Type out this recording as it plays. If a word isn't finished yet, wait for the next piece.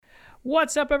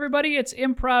What's up, everybody? It's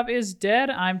Improv is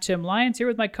Dead. I'm Tim Lyons here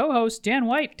with my co-host, Dan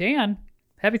White. Dan,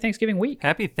 happy Thanksgiving week.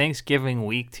 Happy Thanksgiving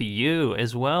week to you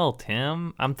as well,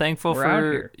 Tim. I'm thankful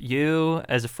for you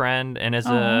as a friend and as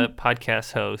a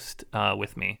podcast host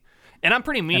with me. And I'm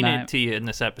pretty mean to you in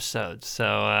this episode, so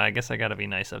I guess I got to be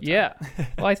nice up top. Yeah.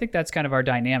 Well, I think that's kind of our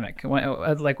dynamic.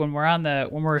 When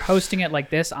we're hosting it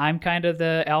like this, I'm kind of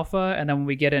the alpha, and then when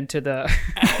we get into the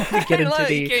you can't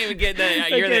even get that.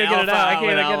 You're the alpha. I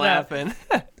can't get laughing.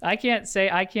 I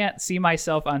can't see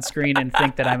myself on screen and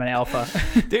think that I'm an alpha.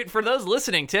 Dude, for those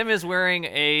listening, Tim is wearing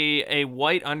a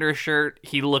white undershirt.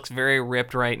 He looks very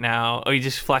ripped right now. Oh, he's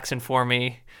just flexing for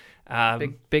me.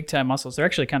 Big time muscles. They're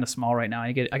actually kind of small right now.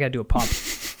 I got to do a pump.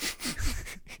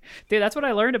 Dude, that's what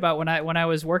I learned about when I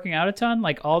was working out a ton.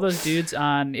 Like all those dudes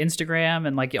on Instagram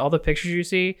and like all the pictures you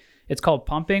see, it's called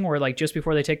pumping, where like just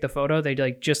before they take the photo,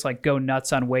 they just go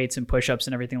nuts on weights and push-ups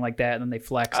and everything like that, and then they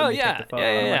flex and they take the photo.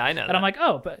 Yeah, I know. And I'm like,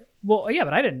 but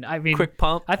I didn't. I mean, quick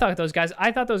pump. I thought those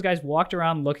guys walked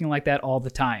around looking like that all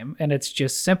the time, and it's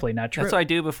just simply not true. That's what I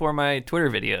do before my Twitter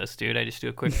videos, dude. I just do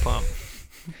a quick pump.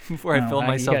 Before I film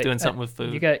myself doing something with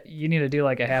food. You need to do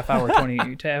like a half hour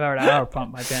to hour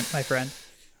pump, my friend.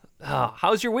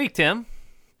 How's your week, Tim?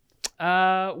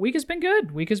 Week has been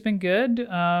good.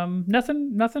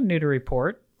 Nothing new to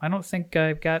report. I don't think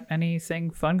I've got anything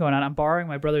fun going on. I'm borrowing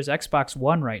my brother's Xbox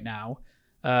One right now.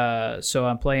 So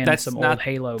I'm playing some old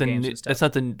Halo games and stuff. That's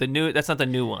not the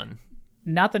new one.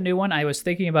 Not the new one. I was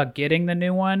thinking about getting the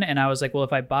new one, and I was like, well,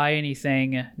 if I buy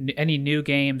any new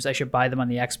games, I should buy them on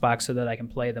the Xbox so that I can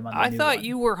play them on the new one. I thought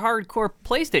you were hardcore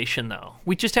PlayStation, though.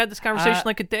 We just had this conversation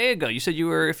like a day ago. You said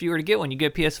if you were to get one, you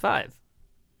get PS5.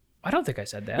 I don't think I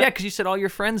said that. Yeah, because you said all your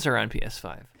friends are on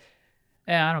PS5.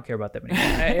 Yeah, I don't care about that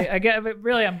anymore.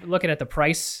 Really, I'm looking at the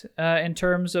price in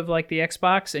terms of like the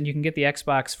Xbox, and you can get the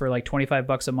Xbox for like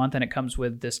 $25 a month, and it comes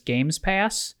with this Games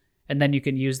Pass. And then you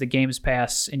can use the Games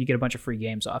Pass, and you get a bunch of free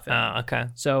games off it. Oh, okay.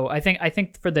 So I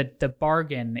think for the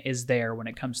bargain is there when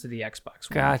it comes to the Xbox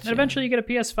One. Gotcha. And eventually you get a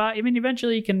PS5. I mean,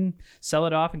 eventually you can sell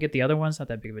it off and get the other ones. Not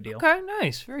that big of a deal. Okay,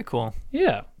 nice. Very cool.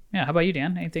 Yeah. How about you,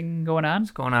 Dan? Anything going on?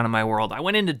 What's going on in my world? I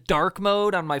went into dark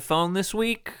mode on my phone this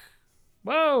week.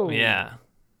 Whoa. Yeah.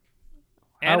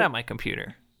 And on my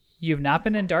computer. You've not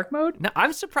been in dark mode? No,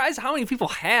 I'm surprised how many people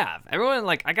have. Everyone,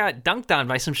 I got dunked on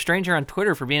by some stranger on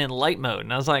Twitter for being in light mode.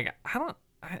 And I was like,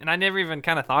 I never even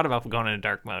kind of thought about going into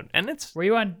dark mode. And it's... Were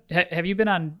you on... Have you been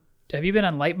on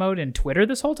light mode in Twitter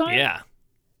this whole time? Yeah.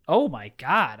 Oh my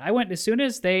God. I went as soon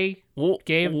as they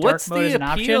gave dark mode as an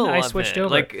option, I switched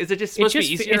over. Like, is it just supposed to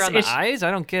be easier on the eyes?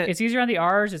 I don't get... It's easier on the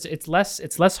R's. It's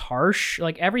less harsh.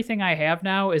 Like, everything I have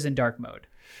now is in dark mode.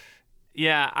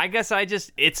 Yeah, I guess I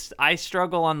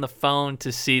struggle on the phone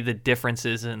to see the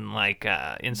differences in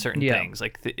in certain things.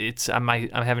 Like I'm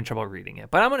having trouble reading it,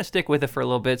 but I'm gonna stick with it for a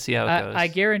little bit, see how it goes. I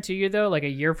guarantee you though, like a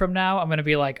year from now, I'm gonna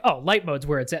be like, oh, light mode's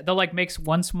where it's at. They'll make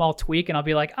one small tweak, and I'll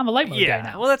be like, I'm a light mode guy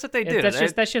now. Well, that's what they do. That's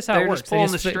just how it works. They're just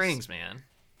pulling the strings, man.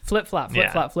 Flip flop.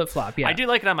 Yeah, I do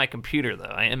like it on my computer though.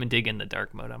 I am digging the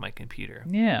dark mode on my computer.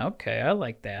 Yeah, okay, I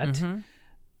like that. Mm-hmm.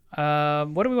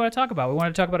 What do we want to talk about? We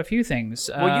want to talk about a few things.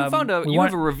 Well, you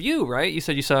have a review, right? You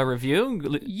said you saw a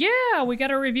review? Yeah, we got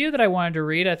a review that I wanted to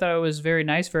read. I thought it was very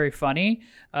nice, very funny.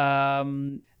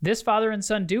 This father and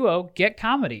son duo get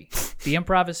comedy. The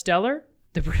improv is stellar.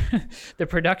 The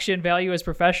production value is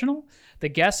professional. The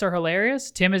guests are hilarious.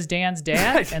 Tim is Dan's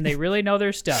dad, and they really know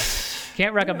their stuff.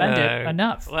 Can't recommend it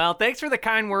enough. Well, thanks for the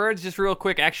kind words. Just real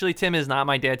quick, actually, Tim is not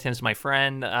my dad. Tim's my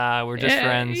friend. We're just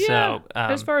friends. Yeah. So,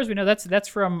 as far as we know, that's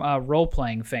from role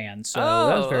playing fans. So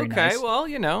that was very nice. Okay. Well,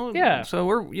 yeah. So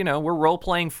we're role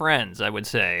playing friends, I would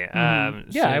say.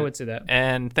 I would say that.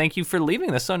 And thank you for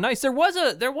leaving this so nice. There was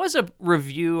a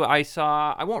review I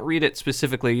saw. I won't read it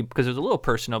specifically because it was a little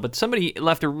personal, but somebody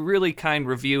left a really kind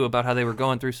review about how they were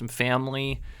going through some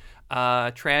family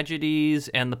tragedies,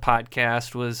 and the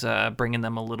podcast was bringing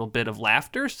them a little bit of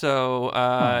laughter. So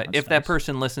if that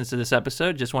person listens to this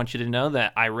episode, just want you to know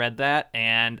that I read that,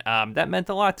 and that meant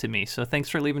a lot to me. So thanks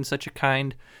for leaving such a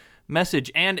kind message.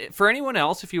 And for anyone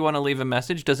else, if you want to leave a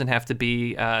message, doesn't have to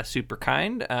be super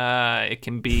kind. It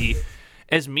can be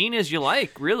as mean as you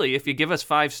like, really, if you give us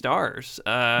 5 stars.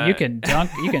 You can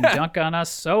dunk on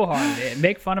us so hard,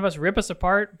 make fun of us, rip us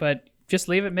apart, but just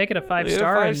leave it, make it a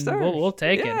 5-star, and we'll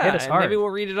take it. Hit us hard. Maybe we'll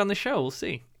read it on the show. We'll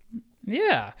see.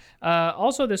 Yeah.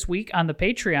 Also this week on the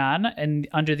Patreon and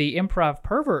under the Improv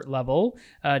Pervert level,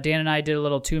 Dan and I did a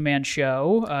little 2-man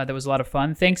show that was a lot of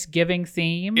fun. Thanksgiving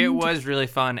themed. It was really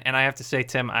fun, and I have to say,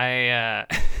 Tim, I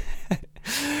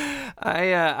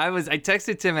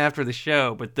texted Tim after the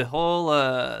show, but the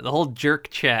whole jerk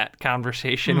chat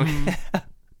conversation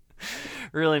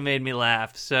really made me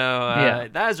laugh. So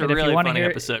that was a And if you really wanna funny hear-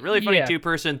 episode. Really funny yeah.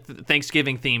 two-person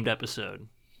Thanksgiving themed episode.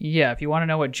 Yeah, if you want to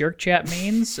know what jerk chat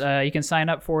means, you can sign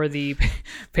up for the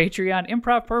Patreon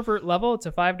Improv Pervert level. It's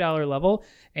a $5 level,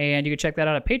 and you can check that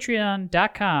out at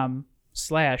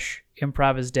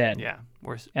patreon.com/improvisdead. Yeah.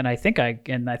 And I think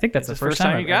that's the first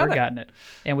time I've you got ever it. gotten it.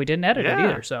 And we didn't edit it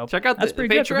either, so check out that's the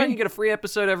pretty good for Patreon. me. You get a free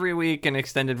episode every week and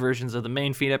extended versions of the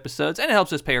main feed episodes, and it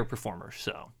helps us pay our performers.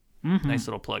 So nice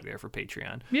little plug there for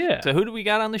Patreon. Yeah. So who do we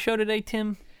got on the show today,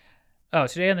 Tim? Oh,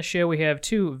 today on the show we have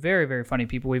two very, very funny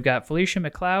people. We've got Felicia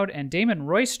McLeod and Damon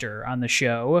Royster on the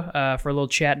show for a little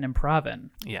chat and improving.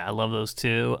 Yeah, I love those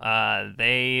two.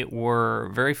 They were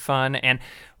very fun, and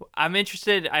I'm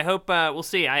interested. I hope we'll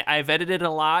see. I've edited a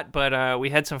lot, but we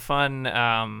had some fun.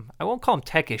 I won't call them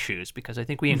tech issues because I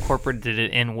think we incorporated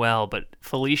it in well. But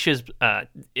Felicia's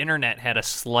internet had a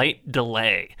slight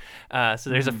delay, so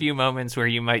there's a few moments where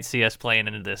you might see us playing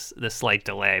into this slight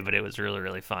delay. But it was really,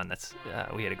 really fun.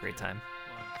 We had a great time.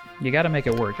 You got to make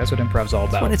it work. That's what improv's all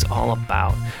about. That's what it's all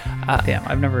about. Damn,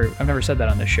 I've never said that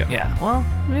on this show. Yeah. Well,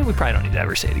 maybe we probably don't need to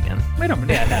ever say it again. We don't.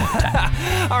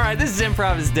 Yeah, no. All right. This is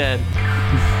Improv is Dead.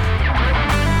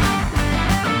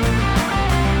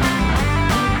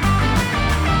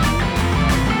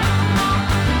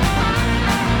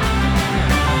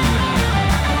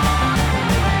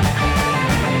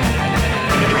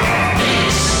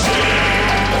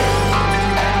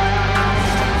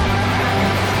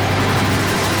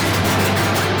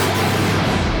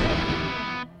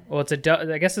 Well,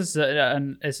 I guess it's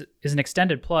an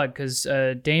extended plug because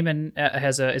Damon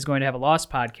is going to have a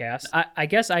Lost podcast. I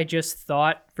guess I just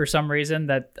thought for some reason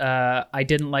that I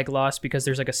didn't like Lost because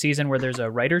there's like a season where there's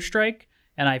a writer's strike,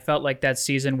 and I felt like that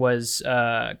season was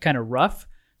kind of rough.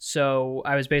 So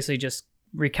I was basically just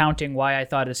recounting why I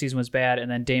thought the season was bad,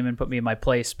 and then Damon put me in my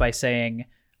place by saying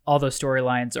all those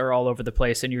storylines are all over the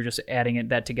place, and you're just adding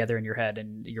that together in your head,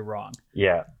 and you're wrong.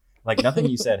 Yeah. Like nothing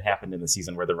you said happened in the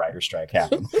season where the writer's strike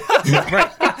happened.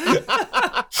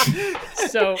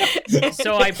 So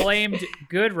I blamed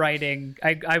good writing.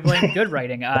 I blamed good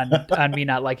writing on me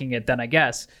not liking it. Then I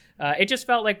guess it just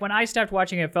felt like when I stopped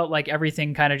watching it felt like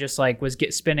everything kind of just like was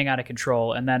spinning out of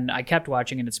control, and then I kept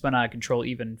watching and it spun out of control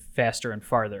even faster and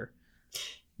farther.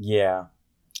 Yeah.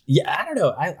 I don't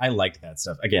know. I liked that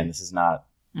stuff. Again, this is not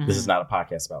a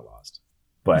podcast about Lost,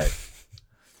 but.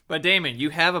 But Damon,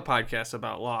 you have a podcast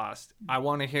about Lost. I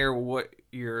want to hear what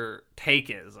your take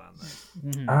is on this.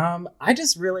 I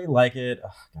just really like it. Oh,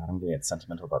 God, I'm gonna get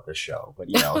sentimental about this show, but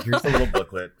here's the little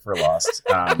booklet for Lost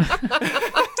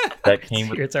that came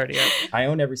with. It's already out. I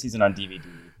own every season on DVD.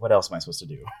 What else am I supposed to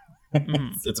do?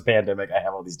 It's a pandemic. I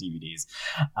have all these DVDs,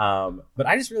 but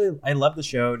I love the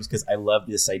show just because I love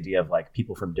this idea of like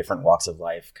people from different walks of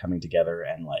life coming together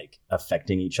and like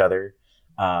affecting each other.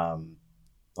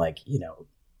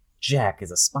 Jack is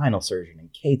a spinal surgeon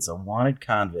and Kate's a wanted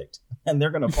convict, and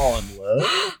they're gonna fall in love.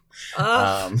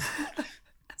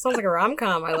 Sounds like a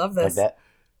rom-com. I love this. Like that.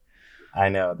 I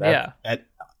know that. Yeah.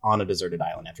 On a deserted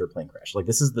island after a plane crash. Like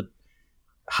this is the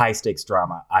high stakes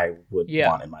drama I would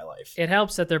want in my life. It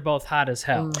helps that they're both hot as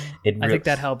hell. I think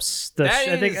that helps.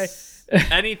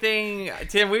 Anything,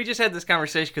 Tim? We just had this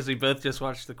conversation because we both just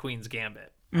watched The Queen's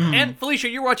Gambit, and Felicia,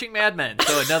 you're watching Mad Men,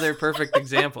 so another perfect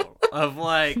example of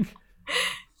like.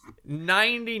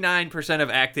 99% of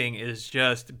acting is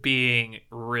just being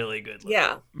really good.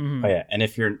 Yeah. Oh yeah, and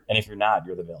if you're not,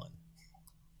 you're the villain.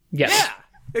 Yes.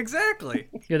 Yeah, exactly.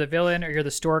 You're the villain, or you're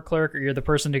the store clerk, or you're the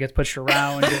person who gets pushed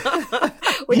around.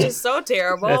 Which is so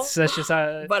terrible. That's just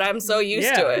but I'm so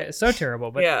used to it. It's so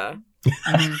terrible. But, yeah.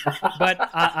 But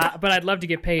I'd love to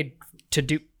get paid to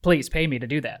do. Please pay me to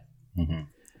do that.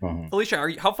 Mm-hmm. Mm-hmm. Felicia,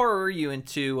 how far are you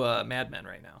into Mad Men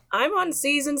right now? I'm on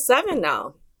season 7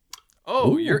 now.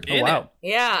 Oh, you're in it.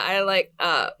 Yeah, I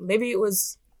maybe it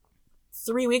was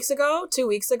 2 weeks ago,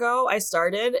 I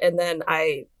started, and then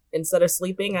instead of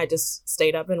sleeping, I just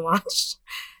stayed up and watched.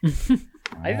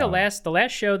 I think the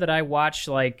last show that I watched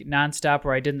like nonstop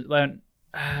where I didn't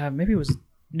maybe it was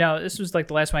this was like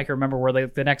the last one I can remember where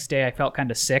like the next day I felt kind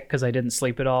of sick because I didn't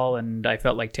sleep at all and I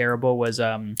felt like terrible was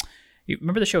you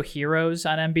remember the show Heroes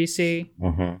on NBC?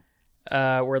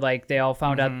 Mm-hmm. Where like they all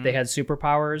found out they had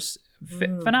superpowers.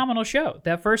 Phenomenal show.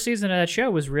 That first season of that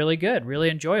show was really good, really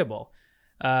enjoyable.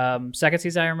 Second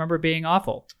season I remember being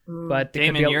awful. But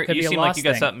Damon, you seem like you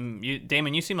got something.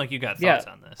 Damon, you seem like you got thoughts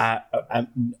on this. I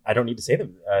don't need to say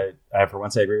them. For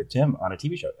once, I agree with Tim on a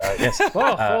TV show. Yes.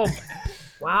 Wow.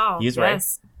 He's right.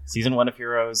 Season 1 of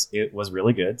Heroes, it was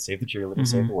really good. Save the cheerleader,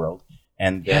 save the world,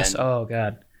 and then oh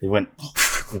god, it went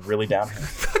really downhill.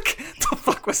 The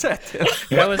fuck fuck was that, Tim?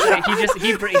 That was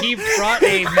he brought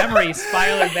a memory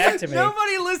spiraling back to me.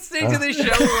 Nobody listening to this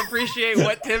show will appreciate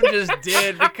what Tim just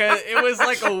did because it was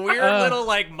like a weird little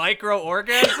like micro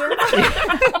orgasm.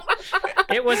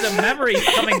 It was a memory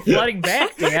flooding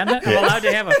back, Dan. I'm allowed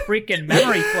to have a freaking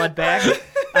memory flood back.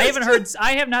 I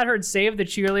have not heard "Save the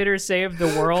Cheerleaders, Save the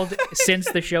World" since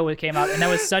the show came out, and that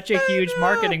was such a huge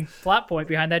marketing plot point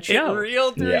behind that show. It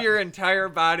reeled through your entire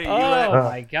body. Oh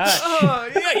my gosh! Oh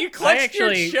yeah, you clenched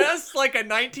your chest like a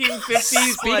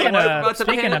 1950s.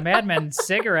 Speaking of Mad Men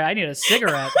cigarette, I need a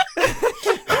cigarette.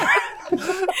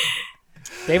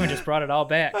 Damon just brought it all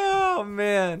back. Oh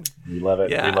man, we love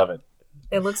it. Yeah. We love it.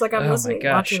 It looks like I'm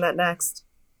watching that next.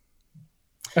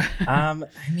 I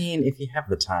mean, if you have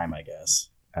the time, I guess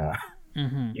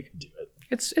you can do it.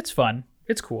 It's fun.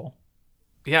 It's cool.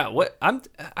 Yeah.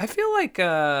 I feel like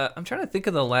I'm trying to think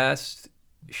of the last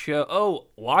show. Oh,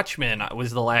 Watchmen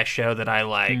was the last show that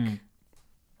I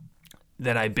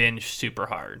that I binged super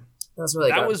hard. That's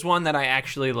really good. That was one that I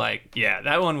actually like. Yeah,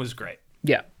 that one was great.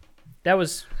 Yeah. It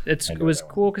was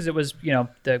cool because it was,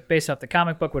 based off the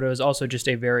comic book, but it was also just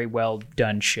a very well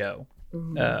done show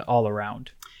all around.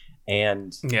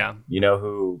 And yeah, you know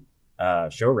who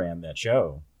show ran that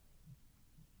show?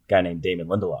 A guy named Damon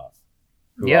Lindelof,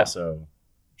 who also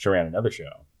show ran another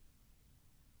show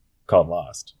called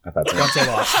Lost. Don't say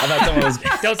Lost. I thought someone was.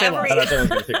 Don't say Lost. I thought someone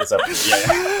was going to pick this up.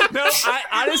 Yeah. No,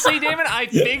 honestly, Damon, I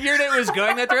figured it was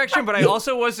going that direction, but I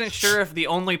also wasn't sure if the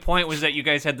only point was that you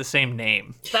guys had the same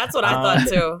name. That's what I thought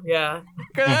too. Yeah.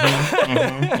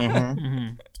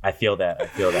 I feel that.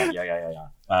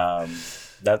 Yeah.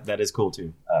 That is cool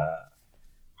too.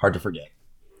 Hard to forget.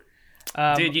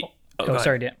 Did you?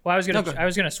 Sorry, Dan. Well, I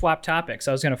was gonna swap topics.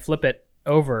 I was gonna flip it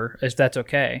over, if that's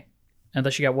okay.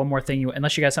 Unless you got one more thing,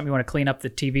 unless you got something you want to clean up the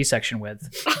TV section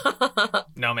with.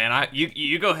 No, man.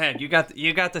 You go ahead. You got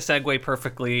the segue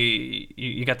perfectly.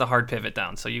 You got the hard pivot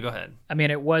down. So you go ahead. I mean,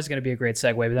 it was going to be a great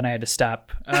segue, but then I had to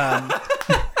stop. But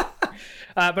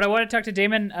I want to talk to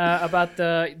Damon about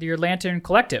your Lantern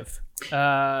Collective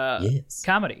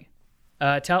comedy.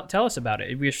 Tell us about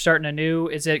it. We're starting a new.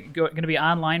 Is it going to be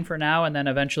online for now, and then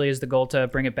eventually is the goal to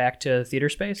bring it back to theater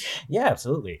space? Yeah,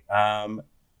 absolutely.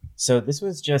 So this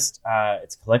was just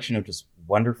it's a collection of just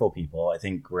wonderful people. I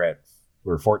think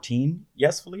we're 14.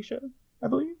 Yes, Felicia, I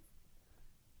believe.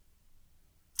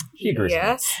 She agrees.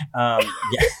 Yes. Yeah.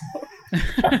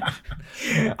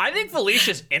 I think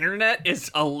Felicia's internet is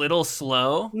a little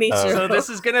slow. Me too. So this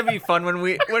is gonna be fun when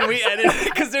we edit it,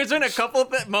 because there's been a couple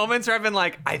of moments where I've been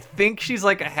like, I think she's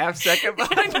like a half second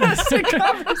behind us in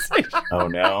conversation. Oh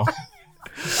no.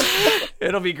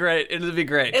 It'll be great.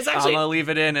 It's actually, I'm gonna leave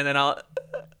it in, and then I'll.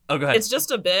 Oh, go ahead. It's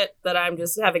just a bit that I'm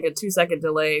just having a 2-second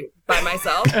delay by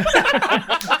myself. That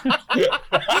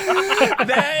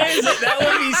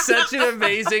would be such an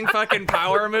amazing fucking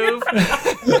power move.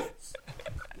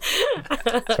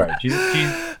 Sorry,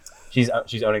 she's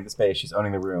owning the space. She's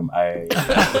owning the room. I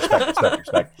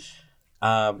respect.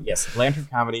 Yes, Lantern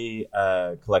Comedy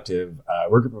Collective.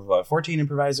 We're a group of 14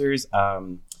 improvisers.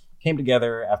 Came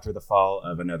together after the fall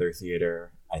of another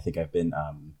theater. I think I've been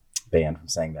banned from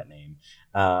saying that name.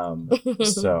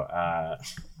 So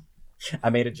I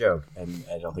made a joke, and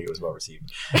I don't think it was well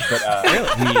received. But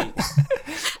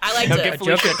I like to give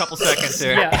Felicia a couple seconds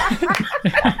here.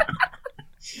 Yeah.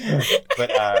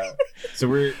 But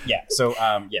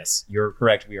yes, you're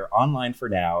correct. We are online for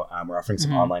now. We're offering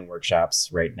some online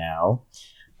workshops right now,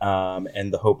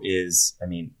 and the hope is,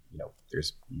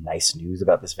 there's nice news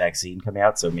about this vaccine coming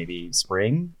out, so maybe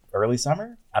spring, early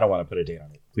summer. I don't want to put a date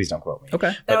on it. Please don't quote me.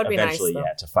 Okay, that would be eventually,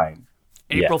 nice. To find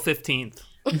April 15th.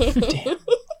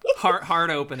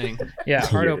 Hard opening. Yeah,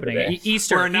 hard opening.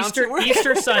 Easter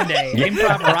Sunday. Yeah.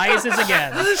 Improv rises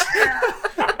again.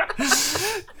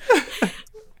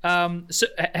 So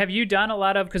have you done a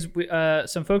lot of, because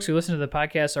some folks who listen to the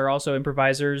podcast are also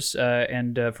improvisers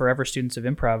and forever students of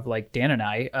improv, like Dan and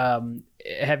I.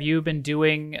 Have you been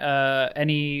doing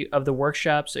any of the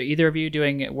workshops? Are either of you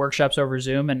doing workshops over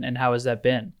Zoom, and how has that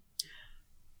been?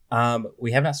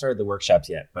 We have not started the workshops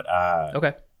yet, but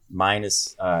okay. Mine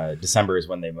is December is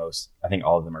when I think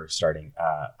all of them are starting.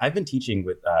 I've been teaching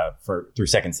through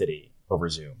Second City over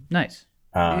Zoom. Nice.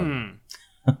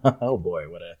 Oh boy,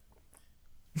 what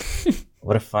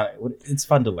a fun! It's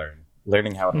fun to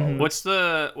learning how it all works.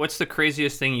 What's the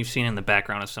craziest thing you've seen in the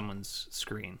background of someone's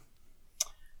screen?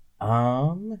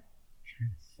 I'm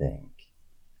trying to think.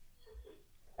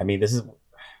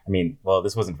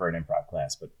 This wasn't for an improv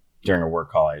class, but during a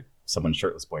work call, someone's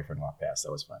shirtless boyfriend walked past.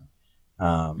 That was fun.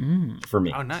 for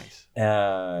me. Oh, nice.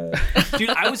 Uh, Dude,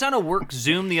 I was on a work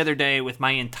Zoom the other day with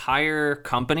my entire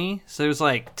company. So there was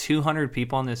like 200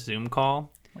 people on this Zoom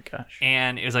call. Oh my gosh.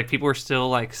 And it was like people were still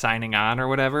like signing on or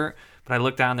whatever. But I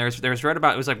looked down, there was right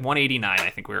about, it was like 189, I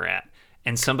think we were at.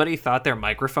 And somebody thought their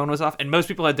microphone was off. And most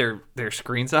people had their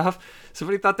screens off.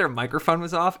 Somebody thought their microphone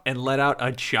was off and let out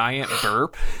a giant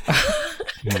burp.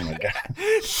 oh my God.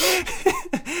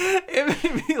 It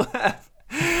made me laugh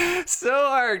so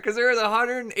hard because there was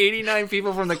 189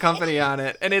 people from the company on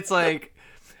it. And it's like,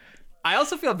 I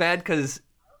also feel bad because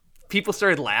people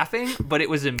started laughing, but it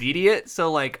was immediate.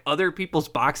 So like other people's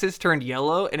boxes turned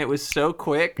yellow and it was so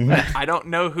quick that I don't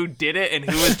know who did it and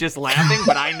who was just laughing,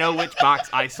 but I know which box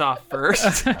I saw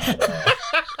first.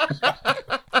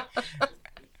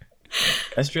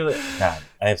 That's truly, God,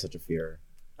 I have such a fear.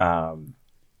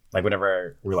 Like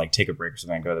whenever we like take a break or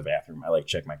something and go to the bathroom, I like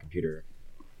check my computer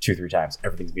 2-3 times.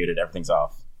 Everything's muted. Everything's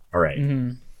off. All right.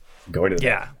 Going to the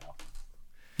bathroom now.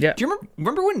 Yeah. Do you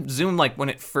remember when Zoom, like when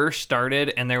it first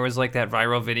started and there was like that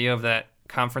viral video of that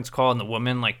conference call and the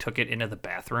woman like took it into the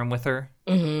bathroom with her?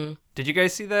 Mm-hmm. Did you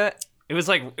guys see that? It was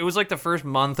like the first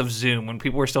month of Zoom when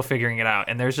people were still figuring it out,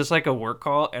 and there's just like a work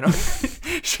call, and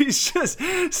she's just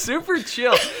super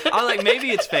chill. I was like, maybe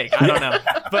it's fake, I don't know,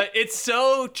 but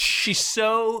she's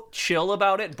so chill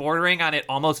about it, bordering on it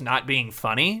almost not being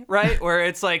funny, right? Where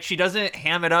it's like she doesn't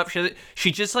ham it up.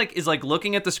 She just like is like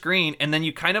looking at the screen, and then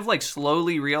you kind of like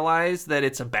slowly realize that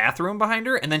it's a bathroom behind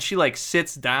her, and then she like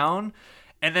sits down.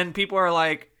 And then people are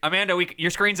like, Amanda,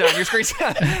 your screen's on, your screen's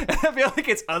on. And I feel like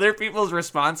it's other people's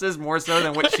responses more so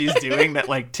than what she's doing that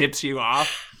like tips you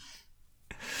off.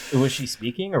 Was she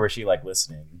speaking or was she like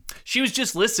listening? She was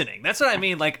just listening. That's what I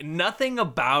mean. Like nothing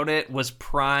about it was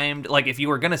primed. Like if you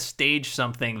were going to stage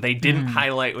something, they didn't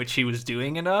highlight what she was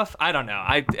doing enough. I don't know.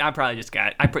 I probably just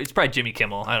got, it's probably Jimmy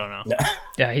Kimmel. I don't know.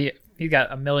 Yeah, he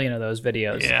got a million of those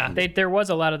videos. Yeah. There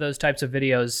was a lot of those types of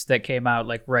videos that came out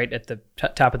like right at the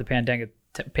top of the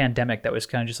pandemic that was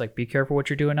kind of just like, be careful what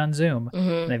you're doing on Zoom.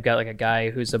 And they've got like a guy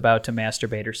who's about to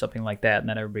masturbate or something like that, and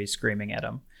then everybody's screaming at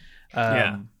him.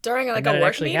 During like a work work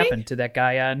actually meeting? happened to that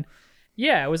guy on.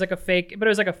 Yeah, it was like a fake, but it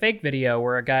was like a fake video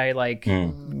where a guy like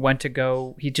went to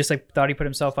go. He just like thought he put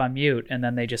himself on mute, and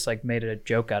then they just like made a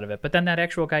joke out of it. But then that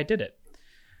actual guy did it.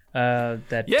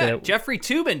 Jeffrey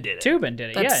Toobin did it. Toobin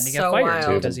did it. That's and he got so fired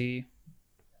wild. because he.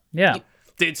 Yeah.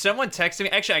 Did someone text me?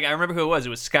 Actually, I remember who it was. It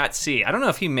was Scott C. I don't know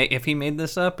if he made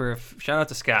this up or shout out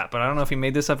to Scott, but I don't know if he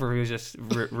made this up or if he was just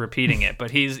repeating it.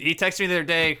 But he texted me the other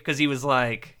day because he was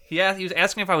like, he was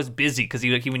asking if I was busy because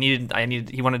he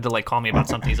wanted to like call me about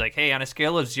something. He's like, hey, on a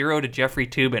scale of 0 to Jeffrey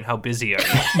Toobin, how busy are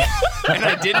you? And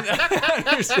I didn't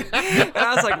understand. And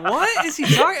I was like, what is he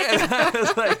talking? And I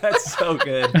was like, that's so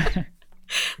good.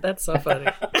 That's so funny.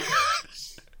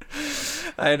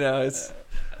 I know it's.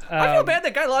 I feel bad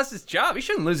that guy lost his job. He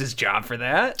shouldn't lose his job for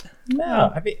that.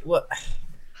 No, I mean, well,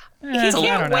 He I can't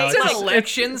don't know. wait It's till an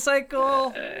election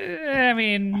cycle. I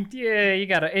mean, yeah, you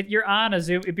gotta. You're on a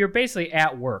Zoom. If you're basically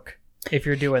at work, if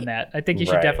you're doing that, I think you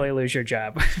should Right. definitely lose your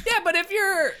job. Yeah, but if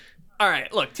you're all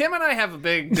right, look, Tim and I have a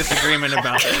big disagreement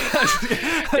about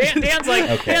this. Dan's like,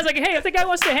 hey, if the guy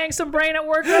wants to hang some brain at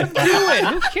work, let him do it.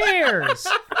 Who cares?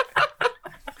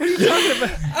 What are you talking about?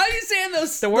 How are you saying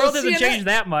those? The world those hasn't CNN changed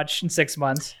that much in 6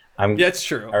 months. Yeah, it's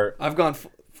true. I've gone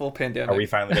full pandemic. are we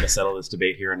finally going to settle this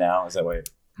debate here and now? Is that what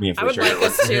me and I would Felicia like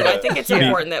us to. I think it's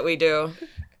important that we do.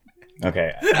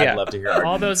 Okay, I'd love to hear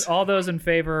arguments. all those in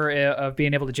favor of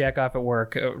being able to jack off at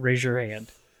work, raise your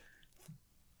hand.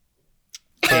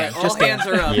 All hands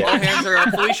are up. Yeah. All hands are up.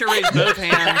 Felicia raised both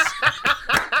hands.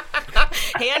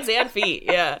 Hands and feet,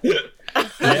 yeah.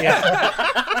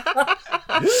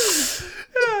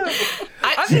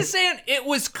 I'm just saying it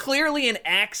was clearly an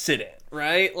accident,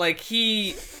 right? Like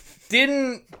he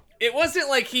didn't. It wasn't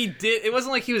like he did. It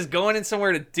wasn't like he was going in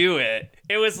somewhere to do it.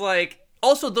 It was like.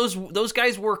 Also, those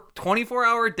guys work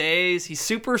 24-hour days. He's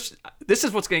super. This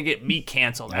is what's going to get me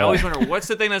canceled. I always wonder what's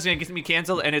the thing that's going to get me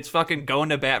canceled, and it's fucking going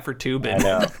to bat for Toobin. I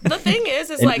know. The thing is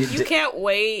like you can't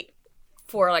wait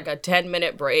for like a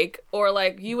 10-minute break, or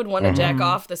like you would want to jack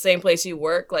off the same place you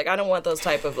work. Like I don't want those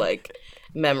type of like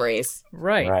memories.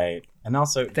 Right. Right. And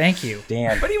also, Thank you.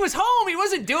 Dan. But he was home. He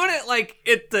wasn't doing it like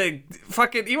at the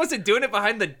fucking. He wasn't doing it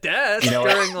behind the desk You know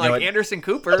what? during You know like what? Anderson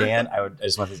Cooper. Dan, I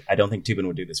just want to say, I don't think Toobin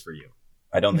would do this for you.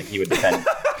 I don't think he would defend.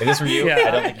 If this were you, Yeah.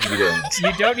 I don't think he'd be doing this.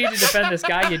 You don't need to defend this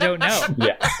guy you don't know.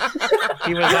 Yeah.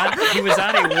 He was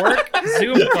on a work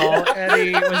Zoom call and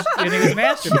he was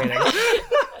masturbating.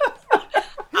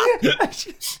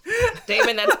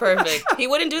 Damon, that's perfect. He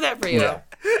wouldn't do that for you. Yeah.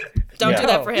 Don't do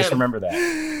that for Just him. remember that.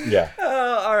 Yeah.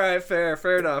 All right, fair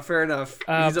enough.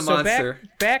 He's a so monster.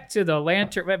 back to the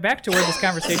lantern. Back to where this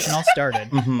conversation all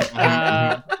started.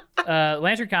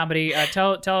 Lantern Comedy.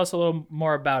 Tell us a little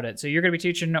more about it. So you're going to be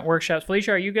teaching workshops.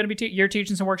 Felicia, are you going to be you're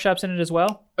teaching some workshops in it as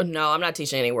well? No, I'm not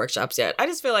teaching any workshops yet. I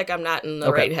just feel like I'm not in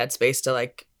the right headspace to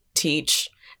like teach,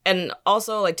 and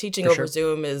also like teaching over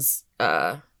Zoom is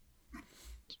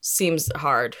seems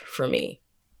hard for me.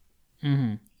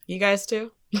 Mm-hmm. You guys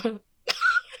too?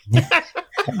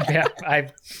 Yeah,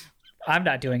 I'm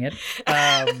not doing it.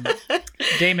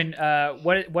 Damon,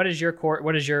 what is your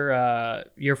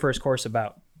your first course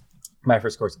about? My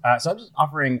first course. So I'm just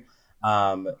offering.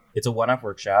 It's a one-off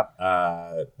workshop,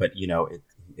 but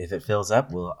if it fills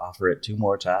up, we'll offer it 2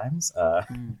 more times,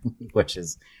 which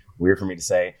is weird for me to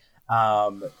say.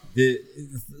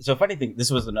 So funny thing, this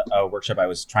was a workshop I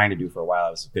was trying to do for a while. I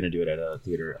was going to do it at a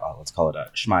theater. Let's call it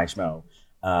a Schmai Schmo,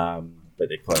 but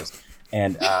they closed.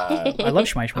 And I love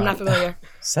Schmai Schmo. I'm not familiar.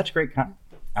 Such great,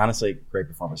 honestly, great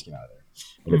performance came out of there.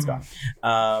 But it's gone.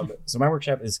 So my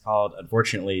workshop is called,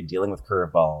 unfortunately, Dealing with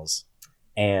Curveballs.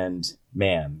 And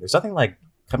man, there's nothing like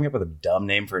coming up with a dumb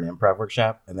name for an improv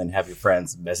workshop and then have your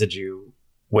friends message you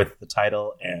with the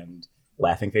title and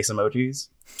laughing face emojis.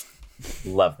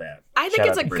 Love that. I think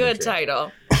it's a good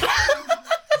title.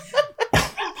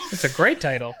 It's a great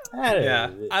title. Yeah,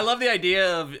 I love the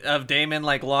idea of Damon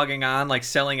like logging on, like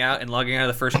selling out and logging out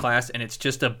of the first class, and it's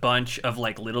just a bunch of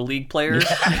like little league players.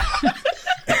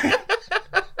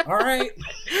 All right,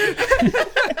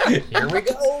 here we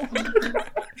go.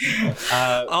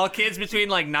 All kids between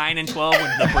like 9 and 12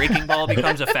 when the breaking ball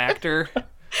becomes a factor.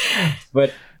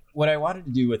 But what I wanted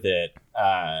to do with it,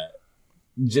 my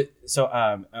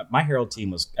Herald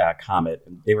team was Comet,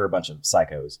 and they were a bunch of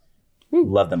psychos.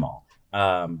 Love them all.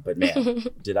 But man,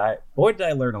 did I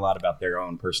learn a lot about their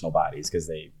own personal bodies, because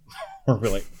they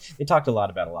talked a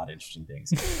lot about a lot of interesting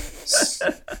things.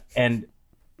 And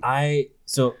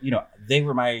they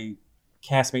were my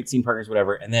castmates, scene partners,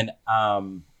 whatever. And then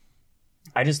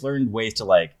I just learned ways to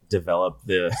like develop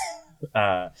the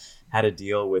how to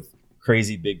deal with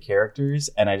crazy big characters.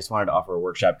 And I just wanted to offer a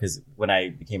workshop because when I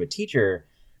became a teacher,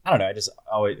 I don't know, I just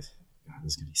always, God,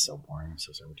 this is gonna be so boring. I'm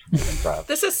so sorry. We're talking about improv.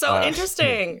 This is so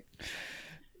interesting.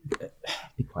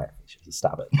 Be quiet, Felicia.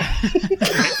 Stop it.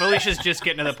 Felicia's just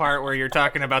getting to the part where you're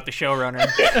talking about the showrunner.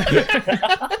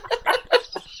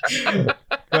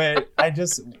 But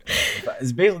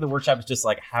basically the workshop is just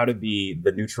like how to be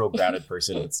the neutral, grounded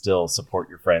person but still support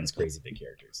your friends' crazy big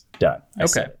characters. Done. I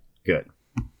said it. Good.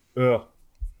 Ugh.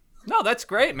 No, that's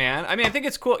great, man. I mean, I think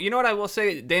it's cool. You know what I will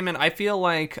say, Damon? I feel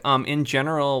like in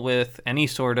general with any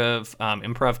sort of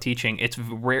improv teaching, it's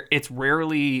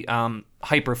rarely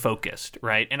hyper-focused,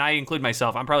 right? And I include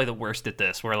myself. I'm probably the worst at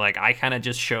this, where like I kind of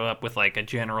just show up with like a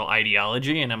general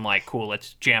ideology and I'm like, cool,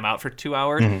 let's jam out for 2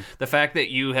 hours. Mm-hmm. The fact that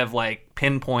you have like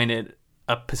pinpointed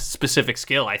a specific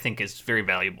skill, I think is very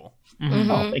valuable.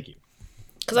 Mm-hmm. Oh, thank you.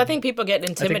 Because I think people get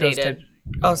intimidated.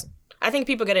 I think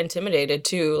people get intimidated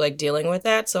too, like dealing with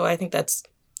that. So I think it's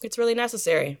really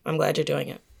necessary. I'm glad you're doing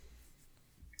it.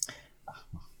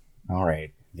 All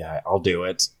right. Yeah, I'll do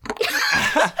it.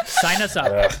 Sign us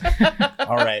up.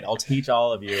 All right. I'll teach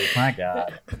all of you. My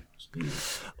God.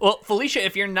 Jeez. Well, Felicia,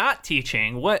 if you're not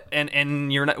teaching,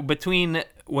 and you're not between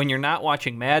when you're not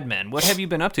watching Mad Men, what have you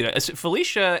been up to?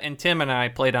 Felicia and Tim and I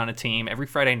played on a team every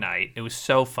Friday night. It was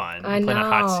so fun. I played know.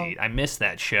 on Hot Seat. I miss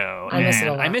that show. I miss it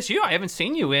a lot. I miss you. I haven't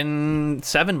seen you in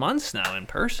 7 months now in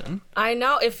person. I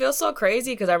know. It feels so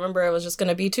crazy because I remember it was just going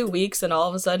to be 2 weeks and all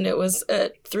of a sudden it was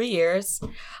 3 years.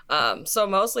 So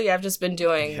mostly I've just been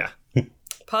doing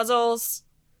puzzles,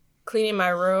 cleaning my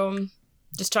room,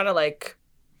 just trying to like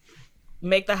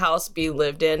make the house be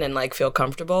lived in and like feel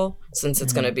comfortable since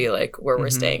it's going to be like where we're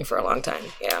staying for a long time.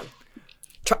 Yeah.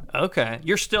 Okay.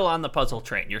 You're still on the puzzle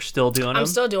train. You're still doing them? I'm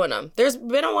still doing them. There's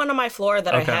been one on my floor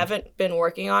that I haven't been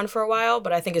working on for a while,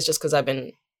 but I think it's just because I've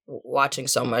been watching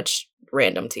so much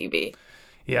random TV.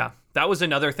 Yeah. That was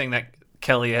another thing that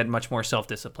Kelly had much more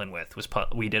self-discipline with.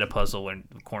 We did a puzzle when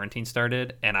quarantine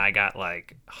started, and I got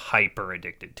like hyper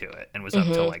addicted to it and was up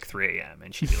till like 3 a.m.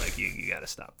 And she'd be like, "You got to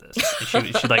stop this." And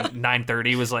she like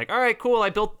 9:30 was like, "All right, cool.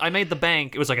 I made the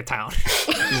bank." It was like a town.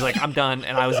 She's like, "I'm done,"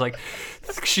 and I was like,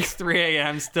 "She's 3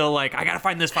 a.m. still like, I gotta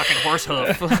find this fucking horse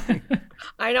hoof."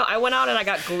 I know. I went out and I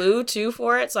got glue too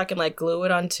for it, so I can like glue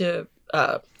it onto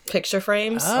picture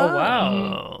frames. Oh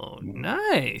wow, oh,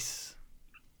 nice.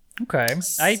 Okay,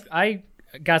 I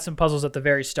got some puzzles at the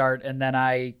very start, and then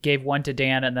I gave one to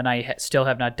Dan, and then I still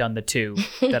have not done the 2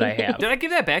 that I have. Did I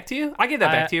give that back to you? I gave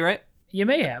that back to you, right? You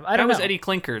may have. I That don't was know. Eddie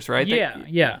Clinkers, right?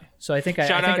 Yeah. So I think I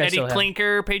Shout think out I Eddie still have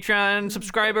Clinker, Patreon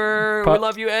subscriber. Pu- We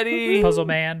love you, Eddie. Puzzle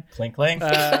Man. Clink clink.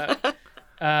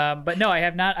 But no, I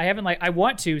have not. I haven't I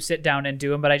want to sit down and do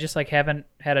them, but I just haven't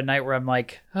had a night where I'm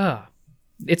like,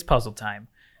 it's puzzle time.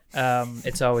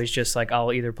 It's always just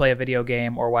I'll either play a video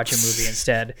game or watch a movie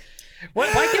instead.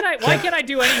 Why can't I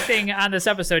do anything on this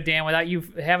episode, Dan, without you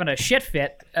having a shit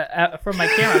fit from my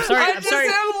camera? I'm sorry. I'm sorry.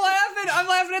 I'm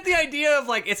laughing at the idea of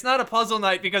it's not a puzzle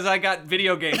night because I got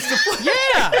video games to play.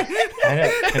 Yeah.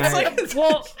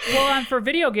 For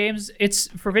video games,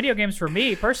 for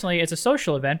me personally, it's a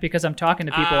social event because I'm talking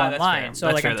to people That's online. fair. So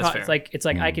That's fair. it's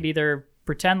I could either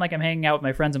pretend like I'm hanging out with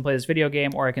my friends and play this video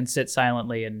game, or I can sit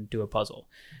silently and do a puzzle.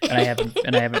 And I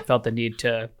haven't felt the need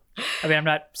to. I mean, I'm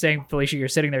not saying, Felicia, you're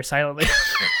sitting there silently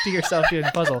to yourself doing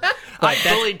a puzzle. I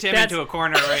bullied Tim into a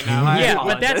corner right now.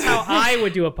 But that's how I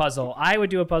would do a puzzle. I would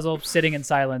do a puzzle sitting in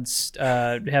silence,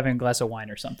 having a glass of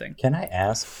wine or something. Can I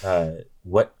ask,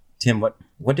 what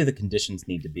do the conditions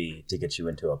need to be to get you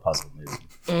into a puzzle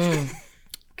movie?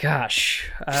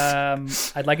 Gosh,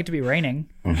 I'd like it to be raining.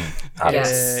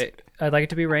 Yes. I'd like it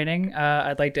to be raining.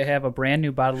 I'd like to have a brand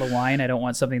new bottle of wine. I don't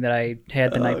want something that I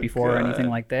had the night before or anything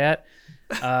like that.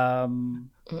 I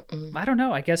don't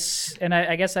know. I guess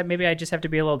maybe I just have to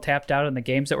be a little tapped out on the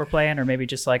games that we're playing, or maybe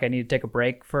just I need to take a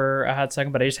break for a hot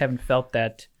second. But I just haven't felt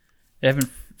that. I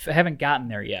haven't gotten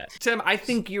there yet. Tim, I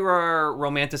think you are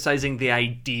romanticizing the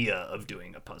idea of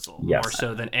doing a puzzle Yes. more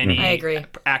so than any I agree.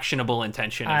 actionable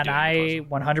intention of And doing I a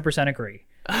puzzle. 100% agree.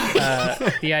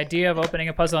 The idea of opening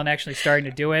a puzzle and actually starting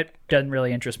to do it doesn't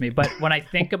really interest me. But when I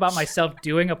think about myself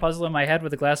doing a puzzle in my head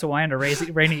with a glass of wine on a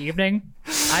rainy evening,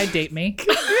 I date me.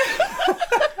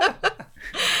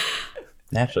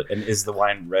 Naturally. And is the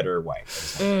wine red or white?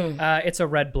 It's a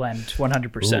red blend,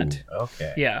 100%. Ooh,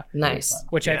 okay. Yeah. Nice.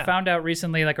 Which I found out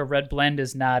recently, a red blend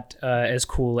is not as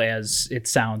cool as it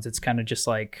sounds. It's kind of just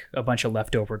like a bunch of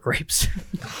leftover grapes.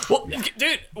 Well,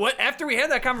 dude, after we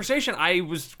had that conversation, I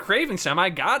was craving some. I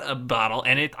got a bottle,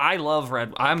 and I love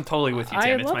red. I'm totally with you,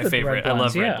 Tim. It's my favorite. I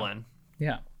love red blend.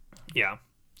 Yeah. Yeah.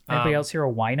 Anybody else here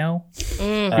a wino?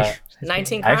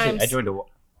 19 Actually, crimes.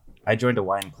 I joined a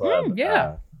wine club.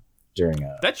 Yeah. During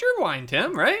That's your wine,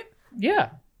 Tim, right? Yeah.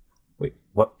 wait,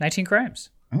 what? 19 Crimes.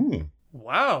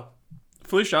 Wow.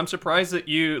 Felicia, I'm surprised that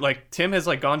you, Tim has,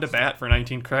 gone to bat for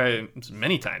 19 Crimes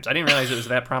many times. I didn't realize it was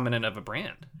that prominent of a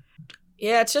brand.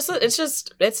 Yeah,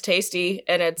 it's tasty,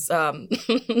 and it's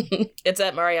it's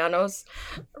at Mariano's,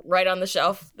 right on the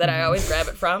shelf that I always grab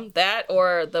it from. That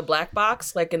or the black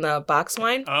box, in the box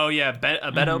wine. Oh, yeah,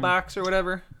 a Beto box or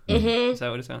whatever? Is that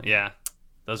what it's called? Yeah,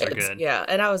 those are good. Yeah,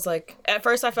 and I was at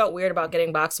first I felt weird about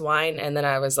getting box wine, and then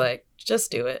I was like,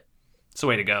 just do it. It's the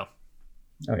way to go.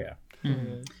 Oh, yeah.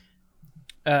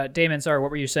 Damon, sorry, what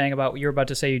were you saying about, you were about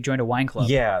to say you joined a wine club?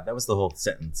 Yeah, that was the whole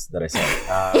sentence that I said.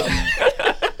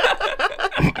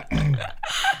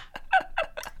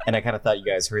 And I kind of thought you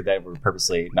guys heard that and were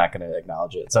purposely not going to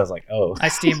acknowledge it. So I was like, oh. I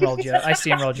steamrolled you.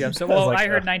 So, I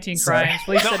heard 19 sorry. Crimes.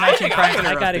 Felicia said 19 Crimes, and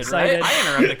I got excited. I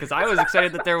interrupted because I was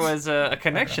excited that there was a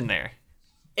connection there.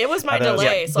 It was my I thought it was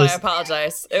delay, like- so I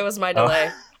apologize. It was my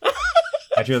delay.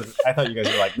 I thought you guys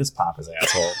were like, this pop is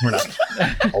asshole. We're not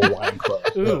a wine club.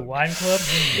 Ooh, wine club?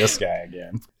 This guy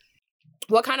again.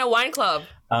 What kind of wine club?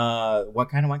 What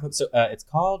kind of wine club? So it's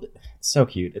called, so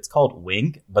cute. It's called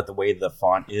Wink, but the way the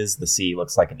font is, the C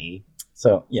looks like an E.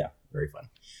 So yeah, very fun.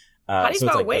 How do you so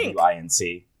spell it's Wink?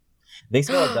 W-I-N-C. They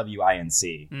spell it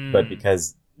W-I-N-C, but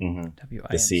because W-I-N-C.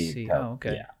 the C. Oh,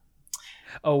 okay. Yeah.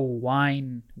 Oh,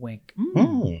 wine wink.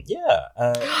 Yeah.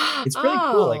 It's really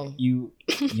cool. Like you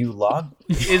log.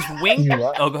 Is Wink? You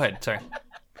log- Oh, go ahead. Sorry.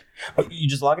 You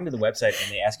just log into the website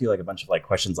and they ask you a bunch of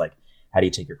questions like, how do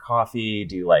you take your coffee?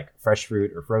 Do you like fresh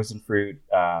fruit or frozen fruit?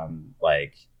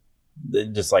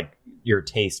 Just your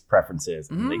taste preferences,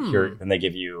 and they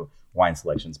give you wine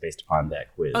selections based upon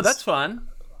that quiz. Oh, that's fun.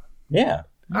 Yeah.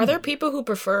 Are there people who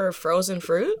prefer frozen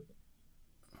fruit?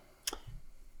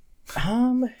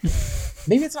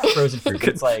 Maybe it's not frozen fruit.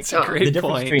 It's That's a great the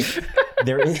difference point. between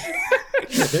there is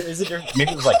a difference.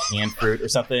 Maybe it's canned fruit or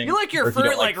something. You like your or if you fruit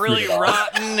don't like really fruit at all.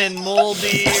 rotten and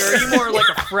moldy, or are you more like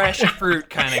a fresh fruit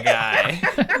kind of guy?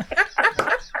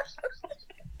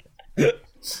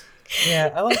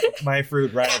 Yeah, I like my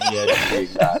fruit right on the edge of being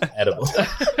not edible.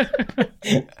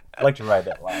 I like to ride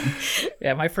that line.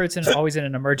 Yeah, my fruit's always in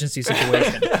an emergency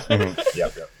situation.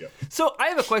 Yep. So I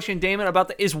have a question, Damon, about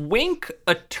that. Is wink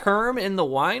a term in the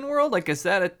wine world? Is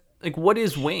that what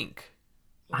is wink?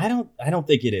 I don't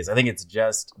think it is. I think it's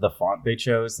just the font they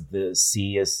chose. The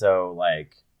C is so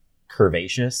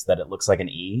curvaceous that it looks like an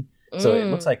E. So it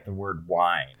looks like the word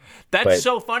wine. That's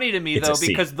so funny to me, it's a though, C.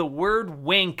 because the word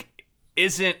wink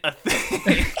isn't a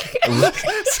thing.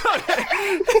 So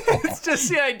it's just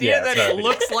the idea that it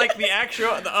looks like the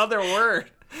other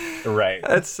word. Right.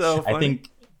 That's so funny.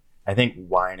 I think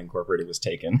Wine Incorporated was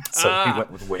taken, so we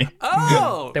went with Wink.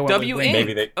 Oh, They went with W Wink. Inc.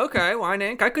 Maybe Okay, Wine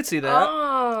Inc. I could see that.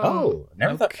 Oh,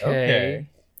 never thought. Okay. Okay,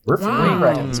 we're Wow.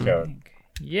 cracking this code.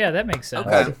 Yeah, that makes sense.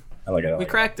 Okay. I like it. We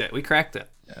cracked it.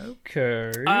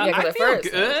 Okay. Yeah, 'cause I at feel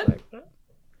first, I was good. like,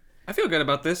 I feel good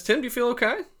about this. Tim, do you feel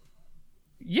okay?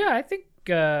 Yeah, I think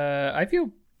I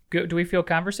feel good. Do we feel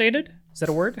conversated? Is that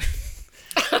a word?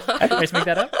 Did I just make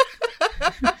that up?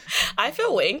 I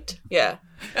feel winked. Yeah.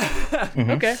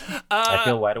 Okay. I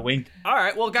feel wide awake. All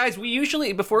right. Well, guys, we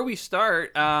usually, before we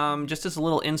start, just as a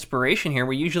little inspiration here,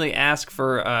 we usually ask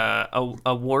for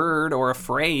a word or a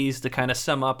phrase to kind of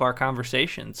sum up our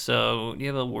conversation. So, do you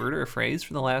have a word or a phrase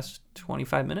for the last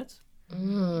 25 minutes?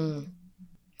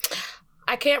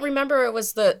 I can't remember. It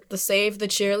was the Save the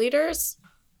Cheerleaders.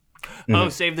 Oh,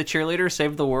 save the cheerleader,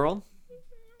 save the world?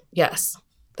 Yes.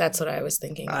 That's what I was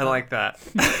thinking. I like that.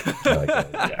 I like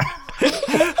that,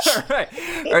 yeah. All right.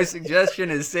 Our suggestion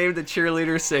is save the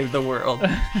cheerleader, save the world.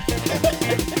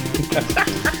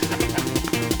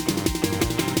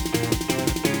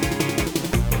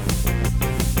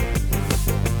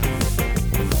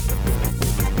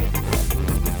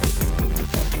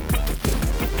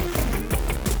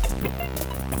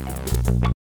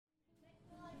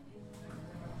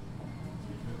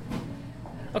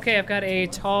 Okay, I've got a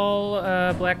tall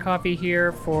black coffee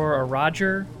here for a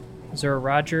Roger. Is there a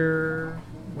Roger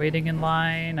waiting in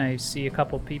line? I see a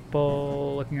couple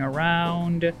people looking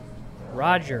around.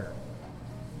 Roger.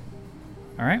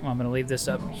 All right, well, I'm going to leave this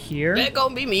up here. That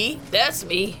gonna be me. That's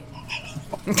me.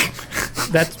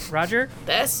 That's Roger?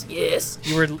 That's yes.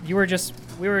 We were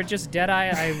just dead eye.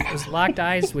 I was locked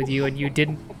eyes with you, and you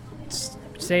didn't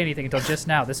say anything until just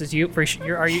now. This is you. For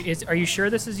sure. Are you sure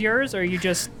this is yours, or are you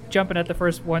just jumping at the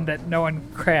first one that no one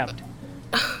grabbed?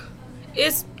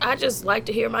 I just like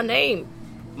to hear my name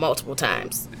multiple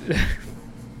times.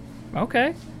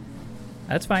 Okay,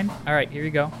 that's fine. All right, here you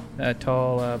go.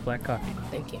 Tall black coffee.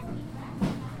 Thank you.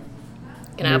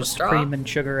 Can I have a There's straw? cream and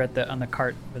sugar on the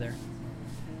cart over there.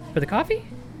 For the coffee?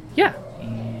 Yeah.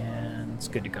 And it's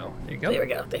good to go. There you go. There we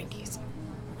go. Thank you.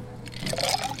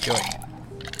 Enjoy.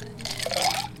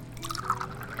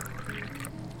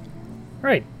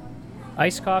 Right.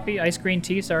 Iced coffee, iced green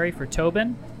tea, sorry, for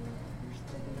Tobin.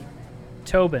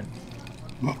 Tobin,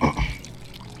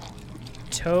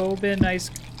 ice.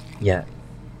 Yeah.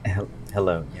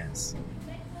 Hello. Yes.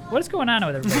 What is going on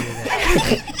with everybody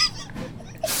today?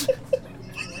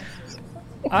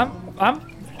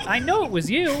 I know it was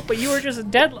you, but you were just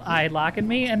dead eye locking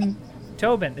me. And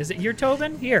Tobin, is it your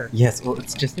Tobin? Here. Yes. Well,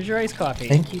 it's just. Here's your iced coffee.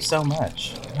 Thank you so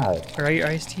much. God. Or your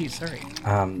iced tea, sorry.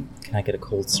 Can I get a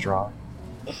cold straw?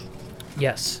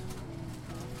 Yes.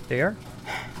 There.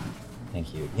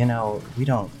 Thank you. You know, we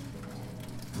don't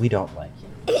like you.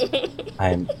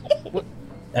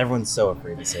 Everyone's so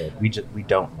afraid to say it. We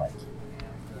don't like you.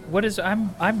 What is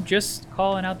I'm just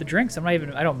calling out the drinks. I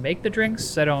don't make the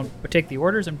drinks. I don't take the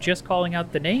orders. I'm just calling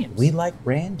out the names. We like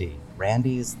Randy.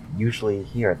 Randy's usually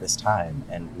here at this time,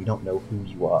 and we don't know who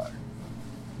you are.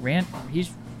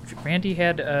 Randy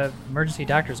had a emergency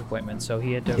doctor's appointment, so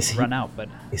he had to run out. But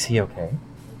is he okay?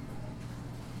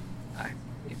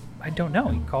 I don't know.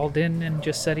 He called in and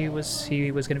just said he was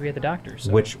going to be at the doctor.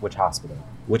 So. Which hospital?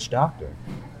 Which doctor?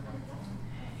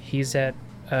 He's at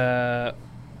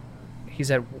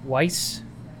Weiss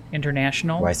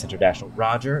International. Weiss International.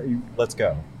 Roger, let's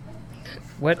go.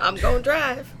 What? I'm gonna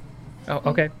drive. Oh,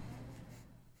 okay.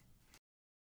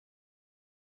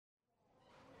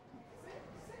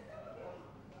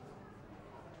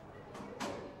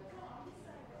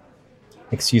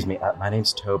 Excuse me, my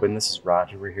name's Tobin. This is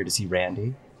Roger. We're here to see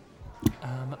Randy.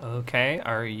 Okay.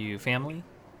 Are you family?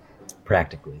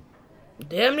 Practically.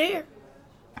 Damn near.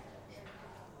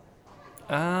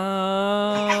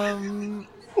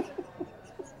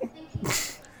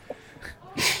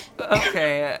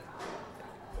 Okay.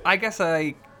 I guess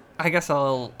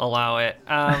I'll allow it.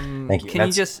 Thank you. Can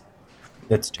you just?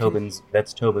 That's Tobin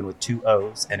with 2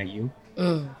 O's and a U.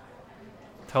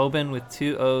 Tobin with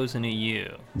 2 O's and a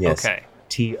U. Yes. Okay.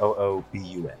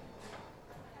 Toobun.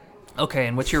 Okay,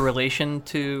 and what's your relation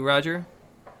to Roger?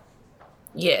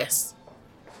 Yes.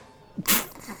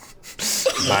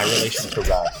 My relation to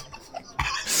Roger.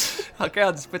 Okay,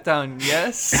 I'll just put down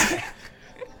yes.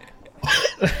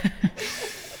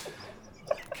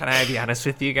 Can I be honest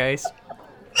with you guys?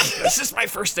 This is my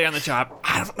first day on the job.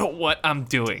 I don't know what I'm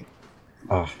doing.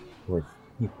 Oh,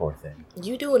 You poor thing.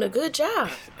 You doing a good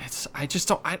job. I just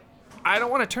don't. I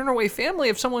don't want to turn away family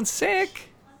if someone's sick.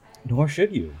 Nor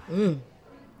should you.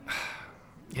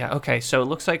 Yeah. Okay. So it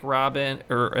looks like Roger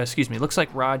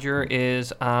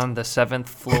is on the 7th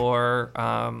floor.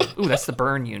 Ooh, that's the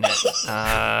burn unit.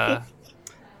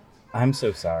 I'm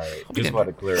so sorry. Just want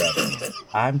to clear up.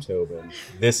 I'm Tobin.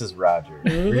 This is Roger.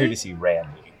 We're here to see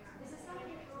Randy.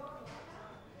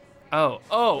 Oh,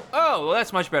 well,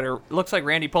 that's much better. Looks like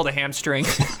Randy pulled a hamstring.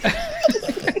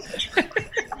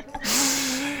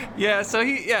 Yeah, so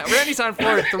Randy's on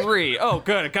floor 3. Oh,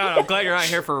 good. God, I'm glad you're not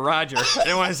here for Roger. I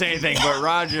didn't want to say anything, but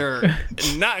Roger,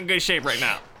 not in good shape right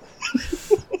now.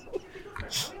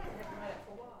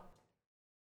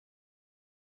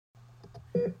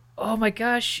 Oh my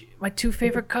gosh, my 2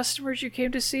 favorite customers, you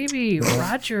came to see me.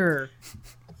 Roger,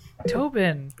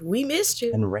 Tobin. We missed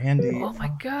you. And Randy. Oh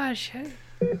my gosh. Hey.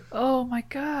 Oh my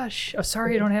gosh. I'm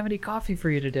sorry I don't have any coffee for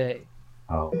you today.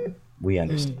 Oh, we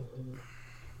understand.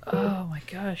 Oh my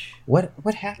gosh. What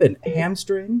happened?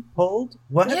 Hamstring pulled?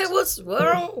 What? Yeah, what's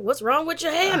wrong with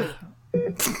your hammy?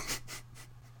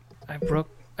 I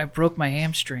broke my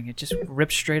hamstring. It just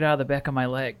ripped straight out of the back of my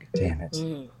leg. Damn it.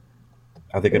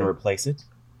 Are they going to replace it?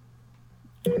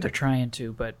 They're trying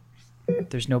to, but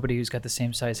there's nobody who's got the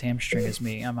same size hamstring as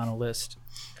me. I'm on a list.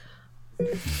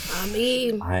 I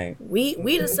mean,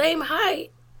 we the same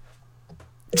height.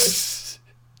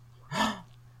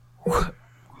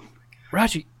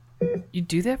 Raji, you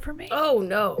do that for me? Oh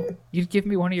no. You'd give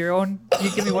me one of your own.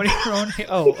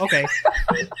 Oh, okay.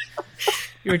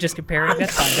 You were just comparing.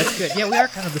 That's fine. That's good. Yeah, we are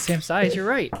kind of the same size. You're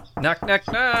right. Knock, knock,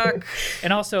 knock.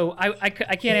 And also, I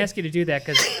can't ask you to do that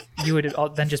because you would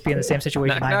then just be in the same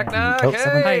situation. Knock, knock, knock. Oh,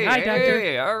 Hey, hi, doctor.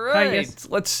 Hey, all right. Hi, yes.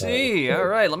 Let's see. All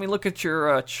right, let me look at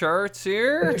your charts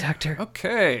here. Doctor.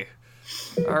 Okay.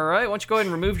 All right, why don't you go ahead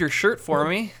and remove your shirt for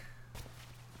me?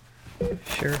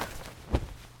 Sure.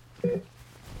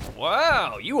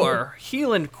 Wow, you are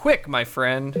healing quick, my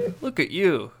friend. Look at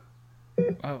you.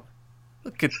 Oh.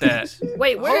 Look at that.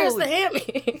 Wait, where is the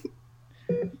hammy?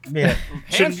 Yeah.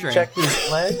 Shouldn't you Hamstring. check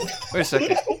his leg? Wait a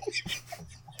second.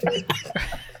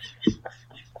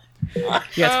 Yeah,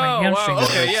 it's my hamstring. Wow, that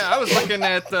okay, hurts. yeah, I was looking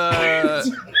at the...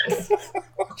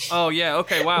 Oh, yeah,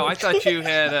 okay, wow, I thought you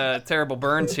had terrible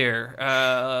burns here.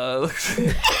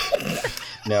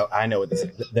 No, I know what this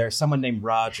is. There's someone named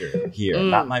Roger here.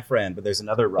 Not my friend, but there's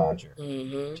another Roger.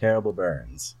 Terrible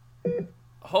burns.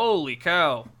 Holy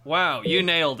cow. Wow, you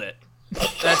nailed it.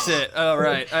 That's it. All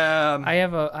right. I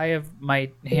have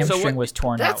my hamstring was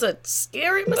torn That's out. a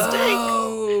scary mistake.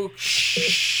 Oh,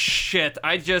 shit.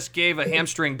 I just gave a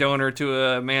hamstring donor to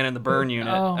a man in the burn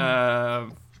unit. Oh.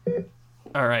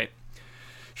 All right.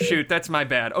 Shoot, that's my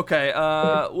bad. Okay,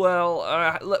 why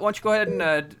don't you go ahead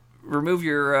and remove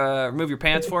your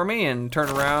pants for me and turn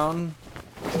around.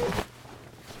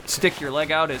 Stick your leg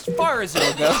out as far as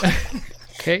it'll go.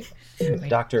 Okay. Let me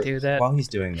Doctor, do that. while he's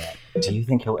doing that, do you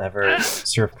think he'll ever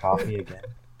serve coffee again?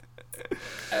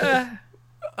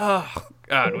 Oh,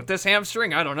 God, with this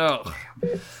hamstring, I don't know.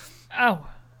 Ow.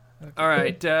 All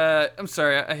right, I'm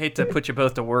sorry. I hate to put you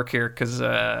both to work here because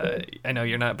I know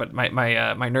you're not, but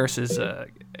my nurse is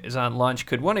on lunch.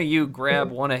 Could one of you grab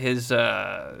one of his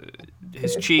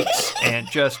cheeks and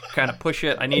just kind of push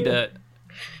it? I need to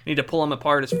pull them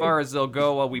apart as far as they'll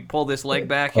go while we pull this leg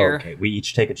back here. Okay, we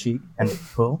each take a cheek and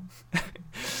pull.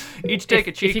 Each take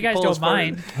a cheek. If you guys and pull don't as far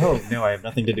mind. Oh, no, I have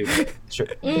nothing to do with it. Sure.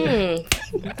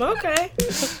 Okay.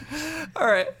 All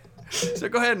right. So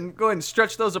go ahead and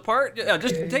stretch those apart. Yeah,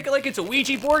 just take it like it's a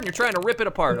Ouija board and you're trying to rip it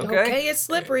apart, okay? Okay, it's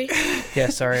slippery. Yeah,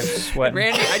 sorry, I'm sweating.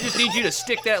 Randy, I just need you to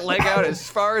stick that leg out as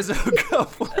far as it'll go.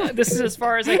 This is as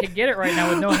far as I can get it right now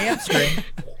with no hamstring.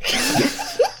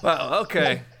 Wow,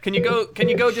 okay. Can you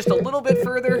go just a little bit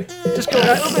further? Just go a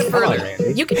little bit Come on, further.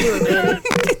 Randy. You can do it,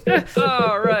 man.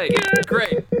 All right.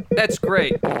 Great. That's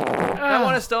great. I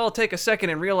want us to all take a second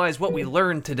and realize what we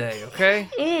learned today, okay?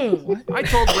 I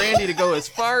told Randy to go as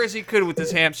far as he could with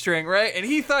his hamstring, right? And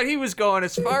he thought he was going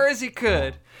as far as he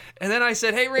could. And then I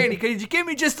said, hey, Randy, could you give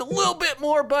me just a little bit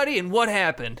more, buddy? And what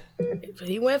happened? But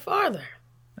he went farther.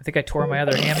 I think I tore my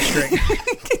other hamstring.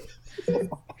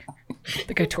 I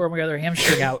think I tore my other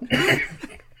hamstring out.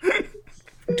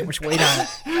 Too much weight on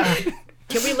it.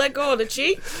 Can we let go of the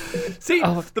cheek? See,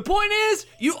 the point is,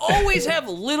 you always have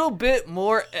a little bit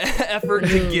more effort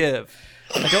to give.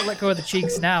 I don't let go of the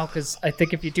cheeks now because I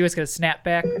think if you do, it's going to snap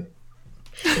back.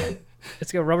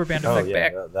 It's going to rubber band Oh, effect yeah,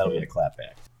 back. that'll be a clap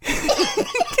back.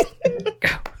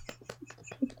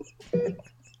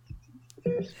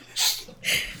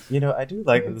 You know, I do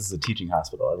like that this is a teaching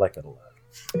hospital. I like that a lot.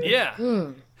 Yeah.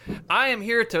 I'm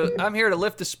here to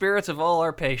lift the spirits of all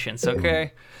our patients,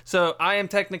 okay? So I am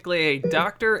technically a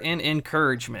doctor in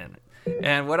encouragement.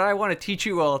 And what I want to teach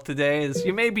you all today is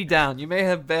you may be down. You may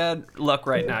have bad luck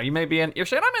right now. You're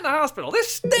saying, I'm in the hospital.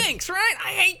 This stinks, right? I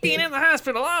hate being in the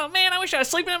hospital. Oh, man, I wish I was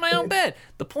sleeping in my own bed.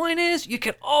 The point is, you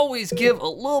can always give a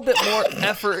little bit more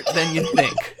effort than you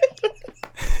think.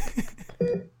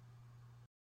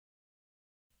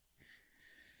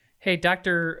 Hey,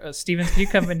 Dr. Stevens, can you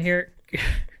come in here?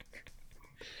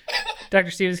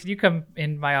 Dr. Stevens, can you come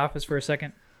in my office for a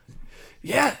second?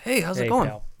 Yeah. Hey, how's it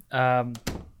going? Pal.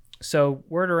 So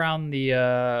word around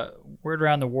the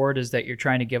ward is that you're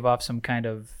trying to give off some kind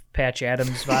of Patch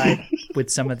Adams vibe with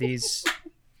some of these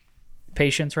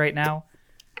patients right now,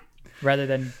 rather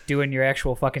than doing your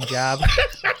actual fucking job.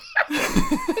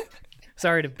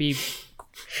 Sorry to be,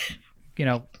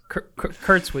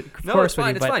 coarse with you, it's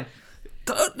fine. It's fine.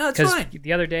 No, it's fine.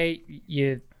 The other day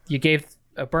you gave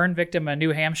a burn victim a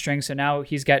new hamstring, so now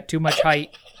he's got too much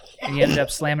height, and he ended up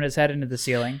slamming his head into the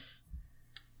ceiling.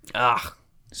 Ah.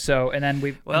 So and then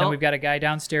we've got a guy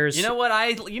downstairs. You know what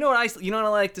I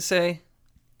like to say?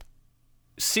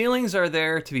 Ceilings are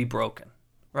there to be broken,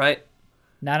 right?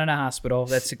 Not in a hospital.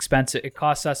 That's expensive. It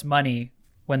costs us money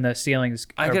when the ceilings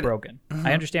are broken. Mm-hmm.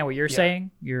 I understand what you're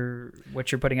saying.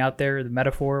 What you're putting out there, the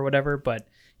metaphor or whatever. But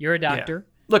you're a doctor.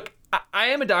 Yeah. Look, I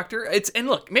am a doctor.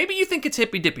 Look, maybe you think it's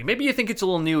hippy dippy. Maybe you think it's a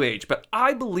little new age. But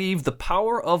I believe the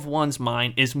power of one's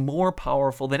mind is more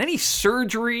powerful than any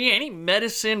surgery, any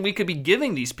medicine we could be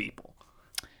giving these people.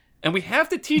 And we have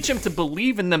to teach them to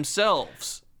believe in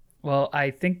themselves. Well,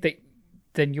 I think that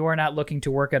then you're not looking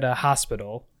to work at a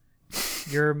hospital.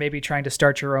 You're maybe trying to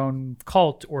start your own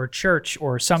cult or church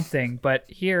or something. But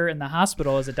here in the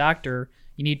hospital as a doctor,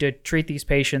 you need to treat these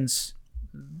patients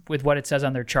with what it says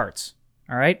on their charts.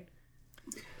 All right?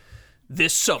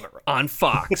 This summer on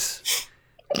Fox,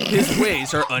 his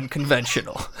ways are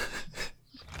unconventional.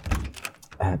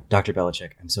 Dr.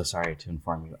 Belichick, I'm so sorry to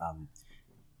inform you.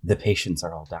 The patients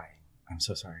are all dying. I'm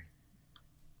so sorry.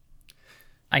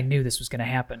 I knew this was going to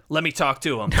happen. Let me talk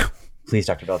to him. Please,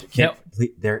 Dr. Belichick.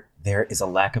 Please, there is a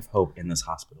lack of hope in this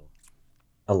hospital.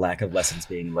 A lack of lessons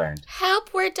being learned.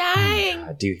 Help, we're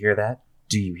dying. Do you hear that?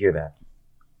 Do you hear that?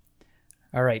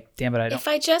 All right, damn it, I don't. If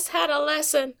I just had a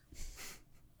lesson.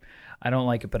 I don't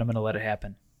like it, but I'm going to let it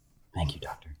happen. Thank you,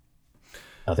 doctor.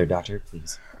 Other doctor,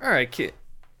 please. All right, kid.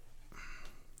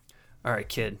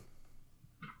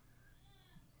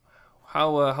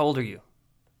 How old are you?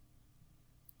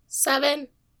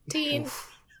 17.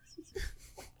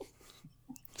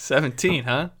 17,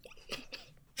 huh?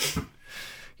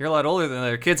 You're a lot older than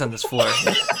other kids on this floor.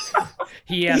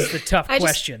 He asks the tough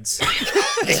questions.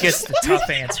 He gets the tough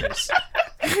answers.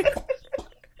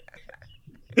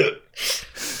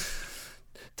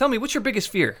 Tell me, what's your biggest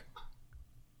fear?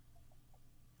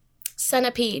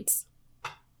 Centipedes.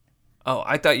 Oh,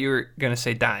 I thought you were going to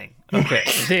say dying. Okay.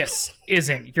 This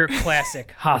isn't your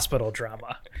classic hospital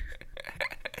drama.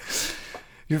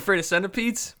 You're afraid of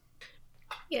centipedes?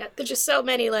 Yeah, there's just so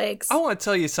many legs. I want to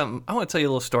tell you something. I want to tell you a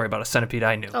little story about a centipede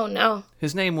I knew. Oh, no.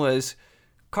 His name was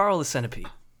Carl the Centipede.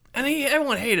 And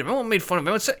everyone hated him. Everyone made fun of him.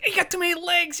 Everyone said, you got too many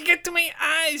legs. You got too many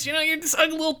eyes. You're this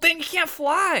ugly little thing. You can't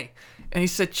fly. And he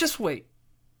said, just wait.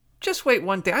 Just wait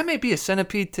one day. I may be a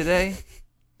centipede today,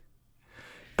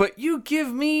 but you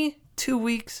give me 2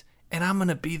 weeks, and I'm going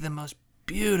to be the most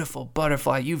beautiful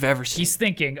butterfly you've ever seen. He's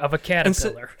thinking of a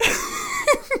caterpillar.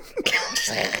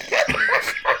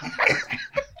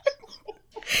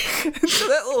 So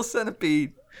that little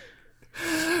centipede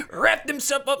wrapped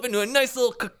himself up into a nice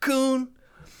little cocoon,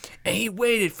 and he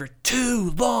waited for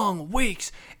 2 long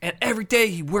weeks. And every day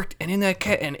he worked, and in that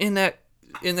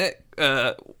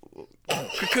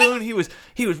cocoon, he was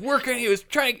working. He was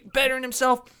trying to better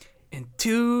himself. And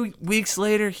 2 weeks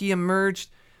later, he emerged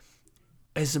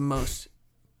as the most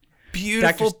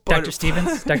beautiful butterfly.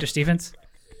 Dr. Stevens.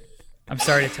 I'm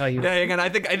sorry to tell you. Yeah, hang on. I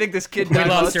think this kid. We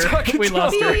lost her. We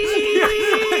lost her.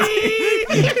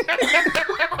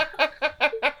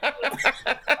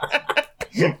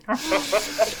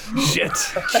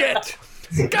 Shit.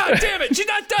 God damn it! She's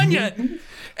not done yet. And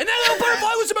that little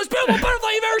butterfly was the most beautiful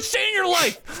butterfly you've ever seen in your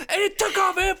life. And it took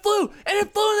off and it flew. And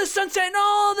it flew in the sunset. And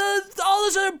all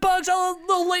those other bugs, all the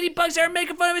little ladybugs that are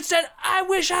making fun of it said, I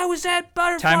wish I was that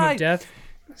butterfly. Time of death,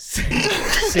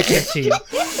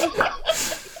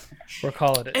 6:15. We're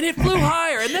calling it. And it flew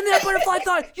higher. And then that butterfly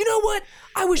thought, you know what?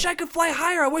 I wish I could fly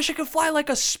higher. I wish I could fly like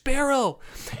a sparrow.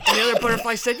 And the other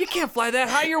butterfly said, you can't fly that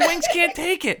high. Your wings can't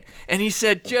take it. And he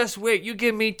said, just wait. You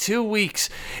give me 2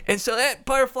 weeks. And so that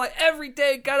butterfly every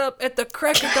day got up at the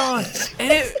crack of dawn.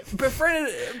 And it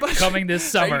befriended... Coming this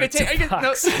summer to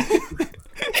Fox.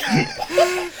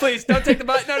 Please don't take the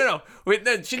body. No. Wait,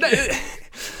 no, she's not.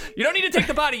 You don't need to take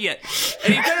the body yet.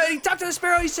 And he talked to the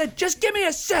sparrow. He said, just give me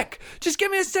a sec. Just give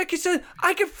me a sec. He said,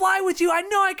 I can fly with you. I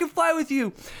know I can fly with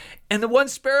you. And the one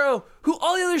sparrow, who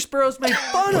all the other sparrows made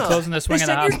fun of. Closing the swing of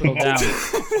the hospital down.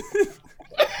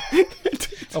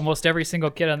 Almost every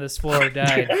single kid on this floor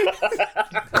died.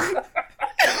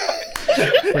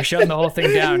 We're shutting the whole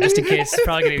thing down just in case it's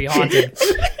probably going to be haunted.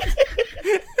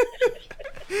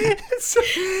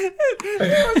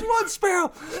 There was one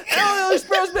sparrow, and all the other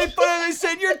sparrows made fun of him. They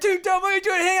said, you're too dumb. What are you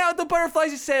doing hanging out with the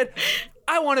butterflies? He said,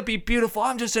 I want to be beautiful.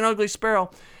 I'm just an ugly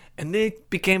sparrow. And they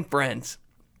became friends.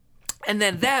 And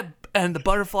then the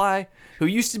butterfly, who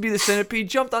used to be the centipede,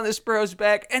 jumped on the sparrow's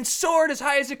back and soared as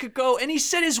high as it could go. And he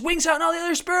set his wings out, and all the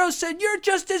other sparrows said, you're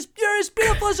as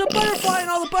beautiful as a butterfly. And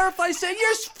all the butterflies said,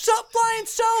 you're flying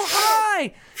so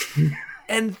high.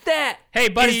 And that Hey,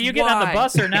 buddy, is you getting on the why-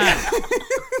 bus or not?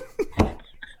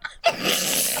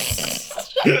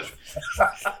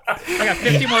 I got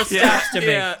 50 more stops to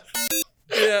make.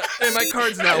 Yeah, and my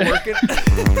card's not working.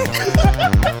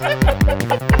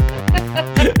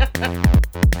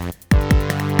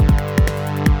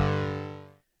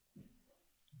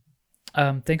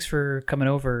 Thanks for coming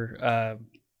over.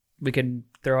 We can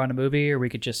throw on a movie, or we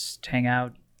could just hang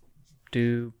out,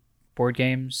 do board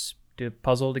games, do a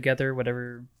puzzle together,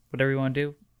 whatever you want to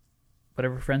do,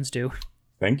 whatever friends do.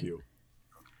 Thank you.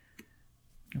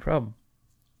 No problem.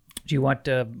 Do you want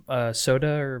soda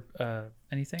or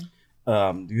anything?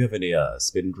 Do you have any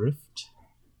Spindrift?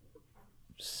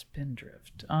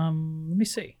 Spindrift. Let me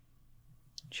see.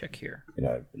 Check here. You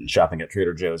know, I've been shopping at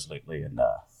Trader Joe's lately, and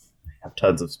have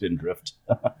tons of Spindrift.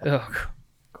 Oh,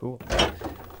 cool.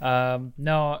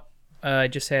 No, I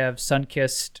just have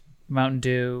Sunkissed, Mountain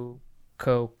Dew,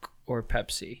 Coke, or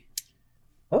Pepsi.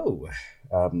 Oh,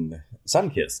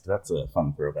 Sunkissed. That's a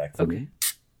fun throwback for me.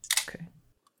 Okay.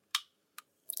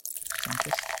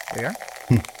 Sunkissed. There you are.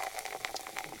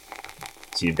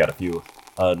 So you've got a few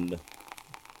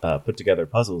put together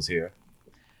puzzles here.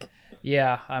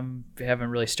 Yeah, I haven't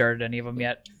really started any of them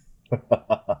yet.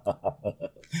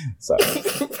 Sorry.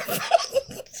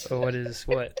 So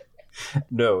what?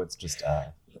 No, it's just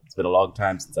it's been a long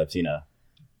time since I've seen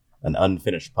an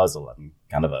unfinished puzzle. I'm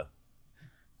kind of a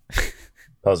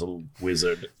puzzle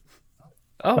wizard.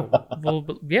 Oh,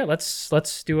 well, yeah.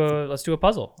 Let's do a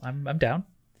puzzle. I'm down.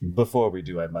 Before we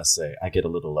do, I must say I get a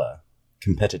little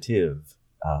competitive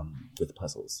with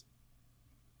puzzles.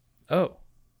 Oh,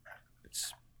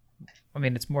 it's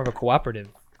more of a cooperative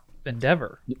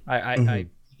endeavor. I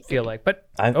feel like, but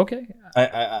okay.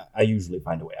 I usually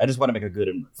find a way. I just want to make a good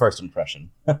first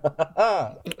impression.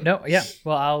 No, yeah.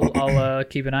 Well, I'll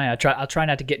keep an eye out. I'll try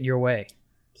not to get in your way.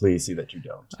 Please see that you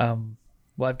don't.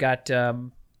 Well, I've got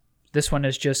this one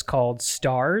is just called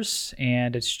Stars,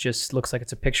 and it's just looks like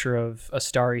it's a picture of a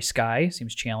starry sky.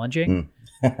 Seems challenging.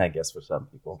 I guess for some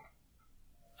people.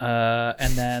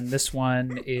 And then this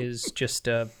one is just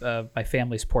my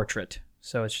family's portrait.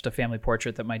 So it's just a family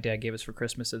portrait that my dad gave us for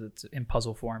Christmas. It's in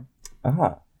puzzle form.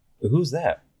 Who's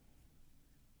that?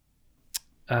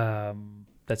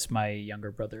 That's my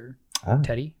younger brother,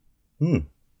 Teddy.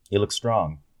 He looks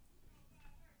strong.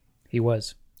 He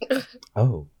was.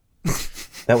 Oh,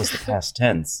 that was the past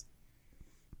tense.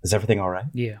 Is everything all right?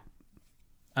 Yeah.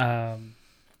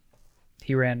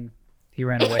 He ran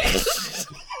away.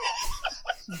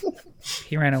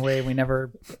 He ran away. We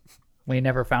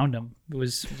never found him. It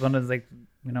was one of the,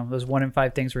 those 1 in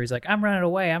 5 things where he's like, I'm running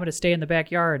away. I'm going to stay in the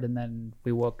backyard. And then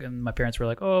we woke, and my parents were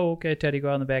like, oh, okay, Teddy, go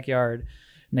out in the backyard.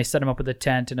 And they set him up with a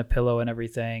tent and a pillow and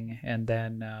everything. And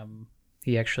then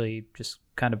he actually just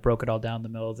kind of broke it all down in the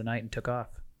middle of the night and took off.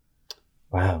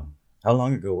 Wow. How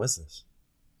long ago was this?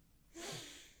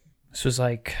 This was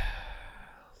like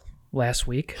last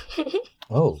week.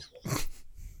 Oh,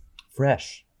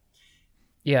 fresh.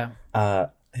 Yeah.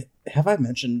 Have I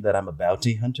mentioned that I'm a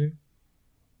bounty hunter?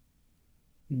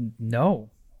 No.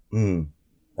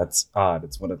 That's odd.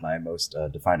 It's one of my most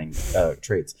defining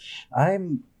traits.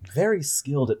 I'm very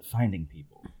skilled at finding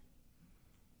people.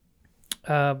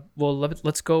 Well,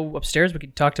 let's go upstairs. We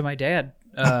can talk to my dad.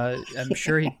 I'm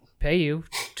sure he'd pay you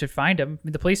to find him.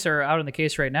 The police are out on the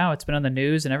case right now. It's been on the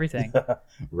news and everything.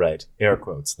 Right. Air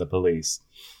quotes, the police.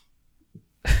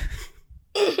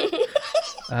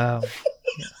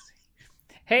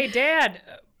 Hey, Dad,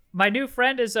 my new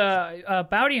friend is a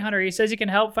bounty hunter. He says he can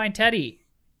help find Teddy.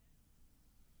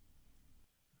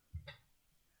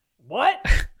 What?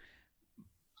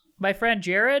 My friend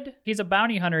Jared, he's a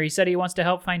bounty hunter. He said he wants to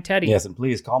help find Teddy. Yes, and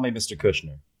please call me Mr.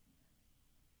 Kushner.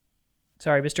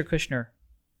 Sorry, Mr. Kushner.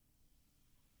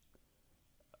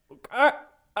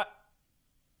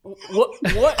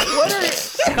 What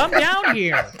are? Come down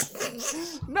here.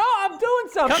 No, I'm doing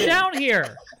something. Come down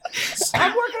here.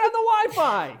 I'm working on the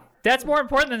Wi-Fi. That's more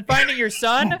important than finding your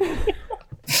son.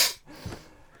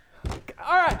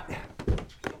 All right.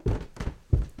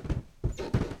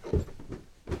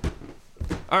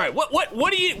 All right.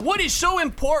 What is so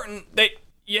important that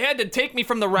you had to take me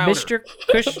from the router? Mr.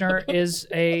 Kushner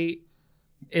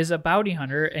is a bounty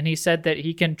hunter, and he said that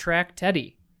he can track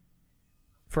Teddy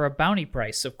for a bounty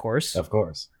price, of course. Of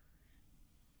course.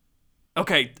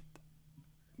 Okay.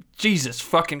 Jesus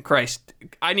fucking Christ.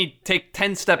 I need to take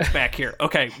 10 steps back here.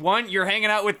 Okay, one, you're hanging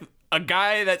out with a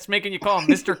guy that's making you call him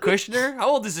Mr. Kushner? How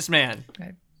old is this man?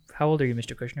 How old are you,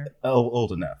 Mr. Kushner? Oh,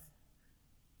 old enough.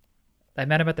 I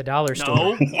met him at the dollar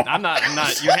store. No, I'm not.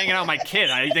 You're hanging out with my kid.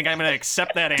 I think I'm going to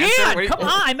accept that answer. Dan, come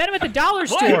on. I met him at the dollar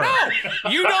store. What?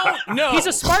 No, you don't know. He's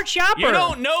a smart shopper. You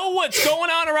don't know what's going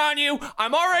on around you.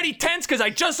 I'm already tense because I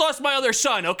just lost my other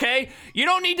son, okay? You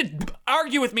don't need to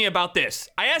argue with me about this.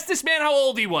 I asked this man how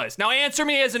old he was. Now answer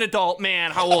me as an adult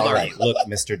man. How old are you? Look,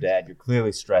 Mr. Dad, you're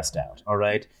clearly stressed out, all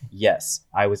right? Yes,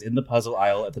 I was in the puzzle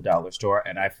aisle at the dollar store,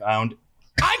 and I found...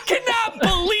 I cannot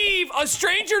believe a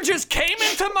stranger just came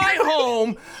into my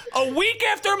home a week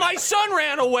after my son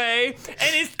ran away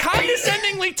and is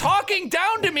condescendingly talking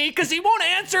down to me because he won't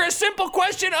answer a simple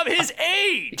question of his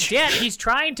age. Dad, he's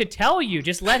trying to tell you.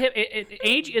 Just let him.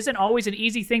 Age isn't always an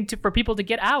easy thing for people to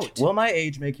get out. Will my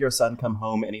age make your son come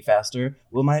home any faster?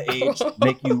 Will my age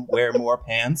make you wear more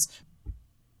pants?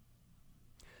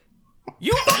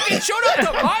 You fucking showed up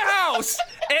to my house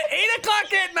at 8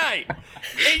 o'clock at night,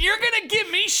 and you're gonna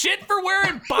give me shit for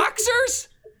wearing boxers?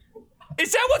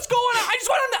 Is that what's going on? I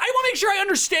want to make sure I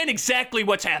understand exactly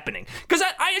what's happening, because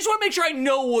I just want to make sure I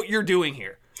know what you're doing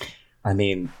here. I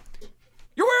mean...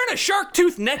 You're wearing a shark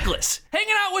tooth necklace,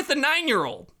 hanging out with a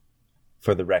 9-year-old.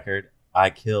 For the record,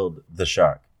 I killed the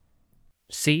shark.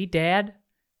 See, Dad?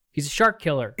 He's a shark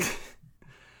killer.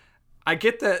 I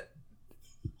get that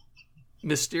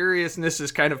mysteriousness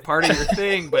is kind of part of your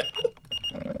thing, but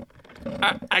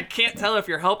I can't tell if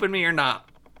you're helping me or not.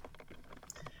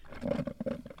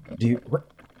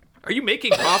 What? Are you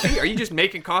making coffee? Are you just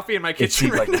making coffee in my kitchen? It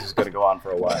seemed right like now? this was going to go on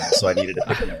for a while, so I needed to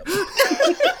pick it up.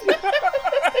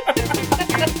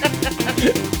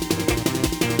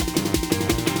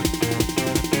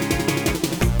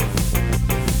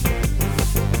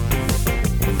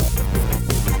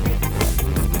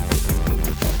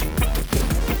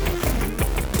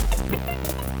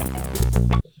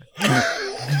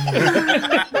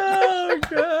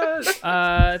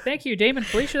 Thank you, Damon,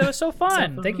 Felicia. That was so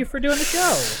fun. Thank you for doing the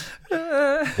show.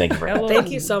 Thank you for having me.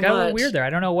 Thank you so got a little much. weird there. I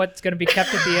don't know what's going to be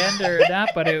kept at the end or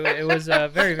that, but it was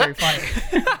very, very funny.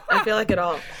 I feel like it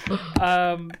all.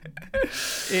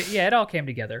 It all came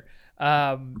together.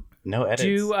 No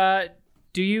edits.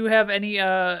 Do you have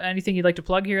anything you'd like to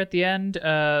plug here at the end?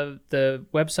 The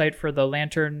website for the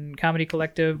Lantern Comedy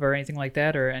Collective or anything like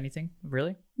that, or anything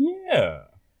really? Yeah.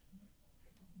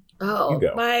 Oh, You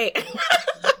go.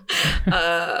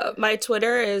 my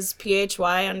Twitter is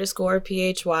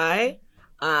PHY_PHY.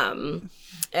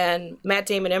 And Matt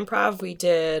Damon Improv, we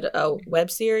did a web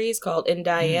series called In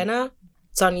Diana.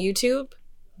 It's on YouTube.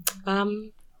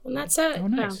 And that's it. Oh,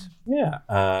 nice. Yeah.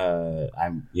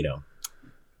 I'm, you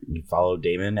follow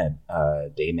Damon at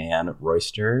Dayman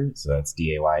Royster. So that's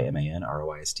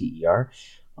DaymanRoyster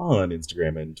on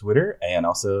Instagram and Twitter. And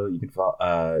also you can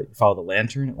follow the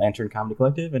Lantern at Lantern Comedy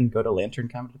Collective and go to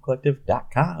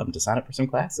lanterncomedycollective.com to sign up for some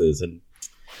classes and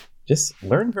just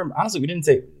learn from, honestly,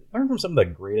 learn from some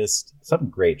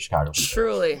great Chicago people.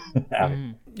 Truly.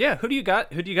 Yeah, who do you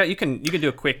got? You can do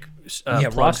a quick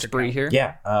plug roster spree count. here.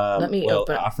 Yeah. Let me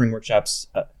open. Offering workshops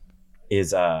is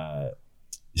Damon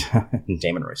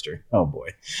Royster. Oh boy.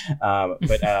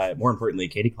 But more importantly,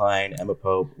 Katie Klein, Emma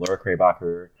Pope, Laura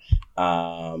Kraybacher,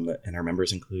 and our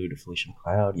members include Felicia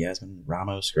McLeod, Yasmin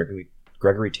Ramos,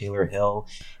 Gregory Taylor Hill,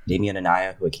 Damian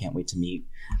Anaya, who I can't wait to meet,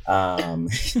 Neil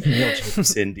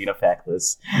Jacobson, Dina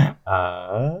Fackless,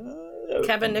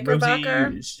 Kevin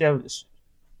Knickerbocker.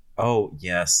 Oh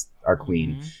yes, our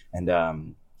queen,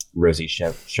 and Rosie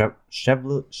Chevrolet.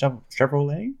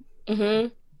 Mm-hmm.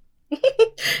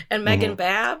 And Megan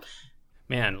Babb.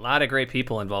 Man, a lot of great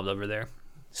people involved over there.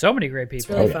 So many great It's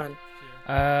people. really fun.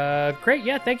 Great.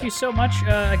 Yeah, thank you so much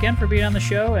again for being on the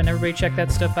show, and everybody check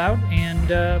that stuff out. And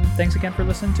thanks again for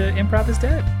listening to Improv is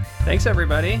Dead. Thanks,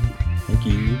 everybody. Thank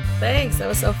you. Thanks. That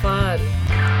was so fun.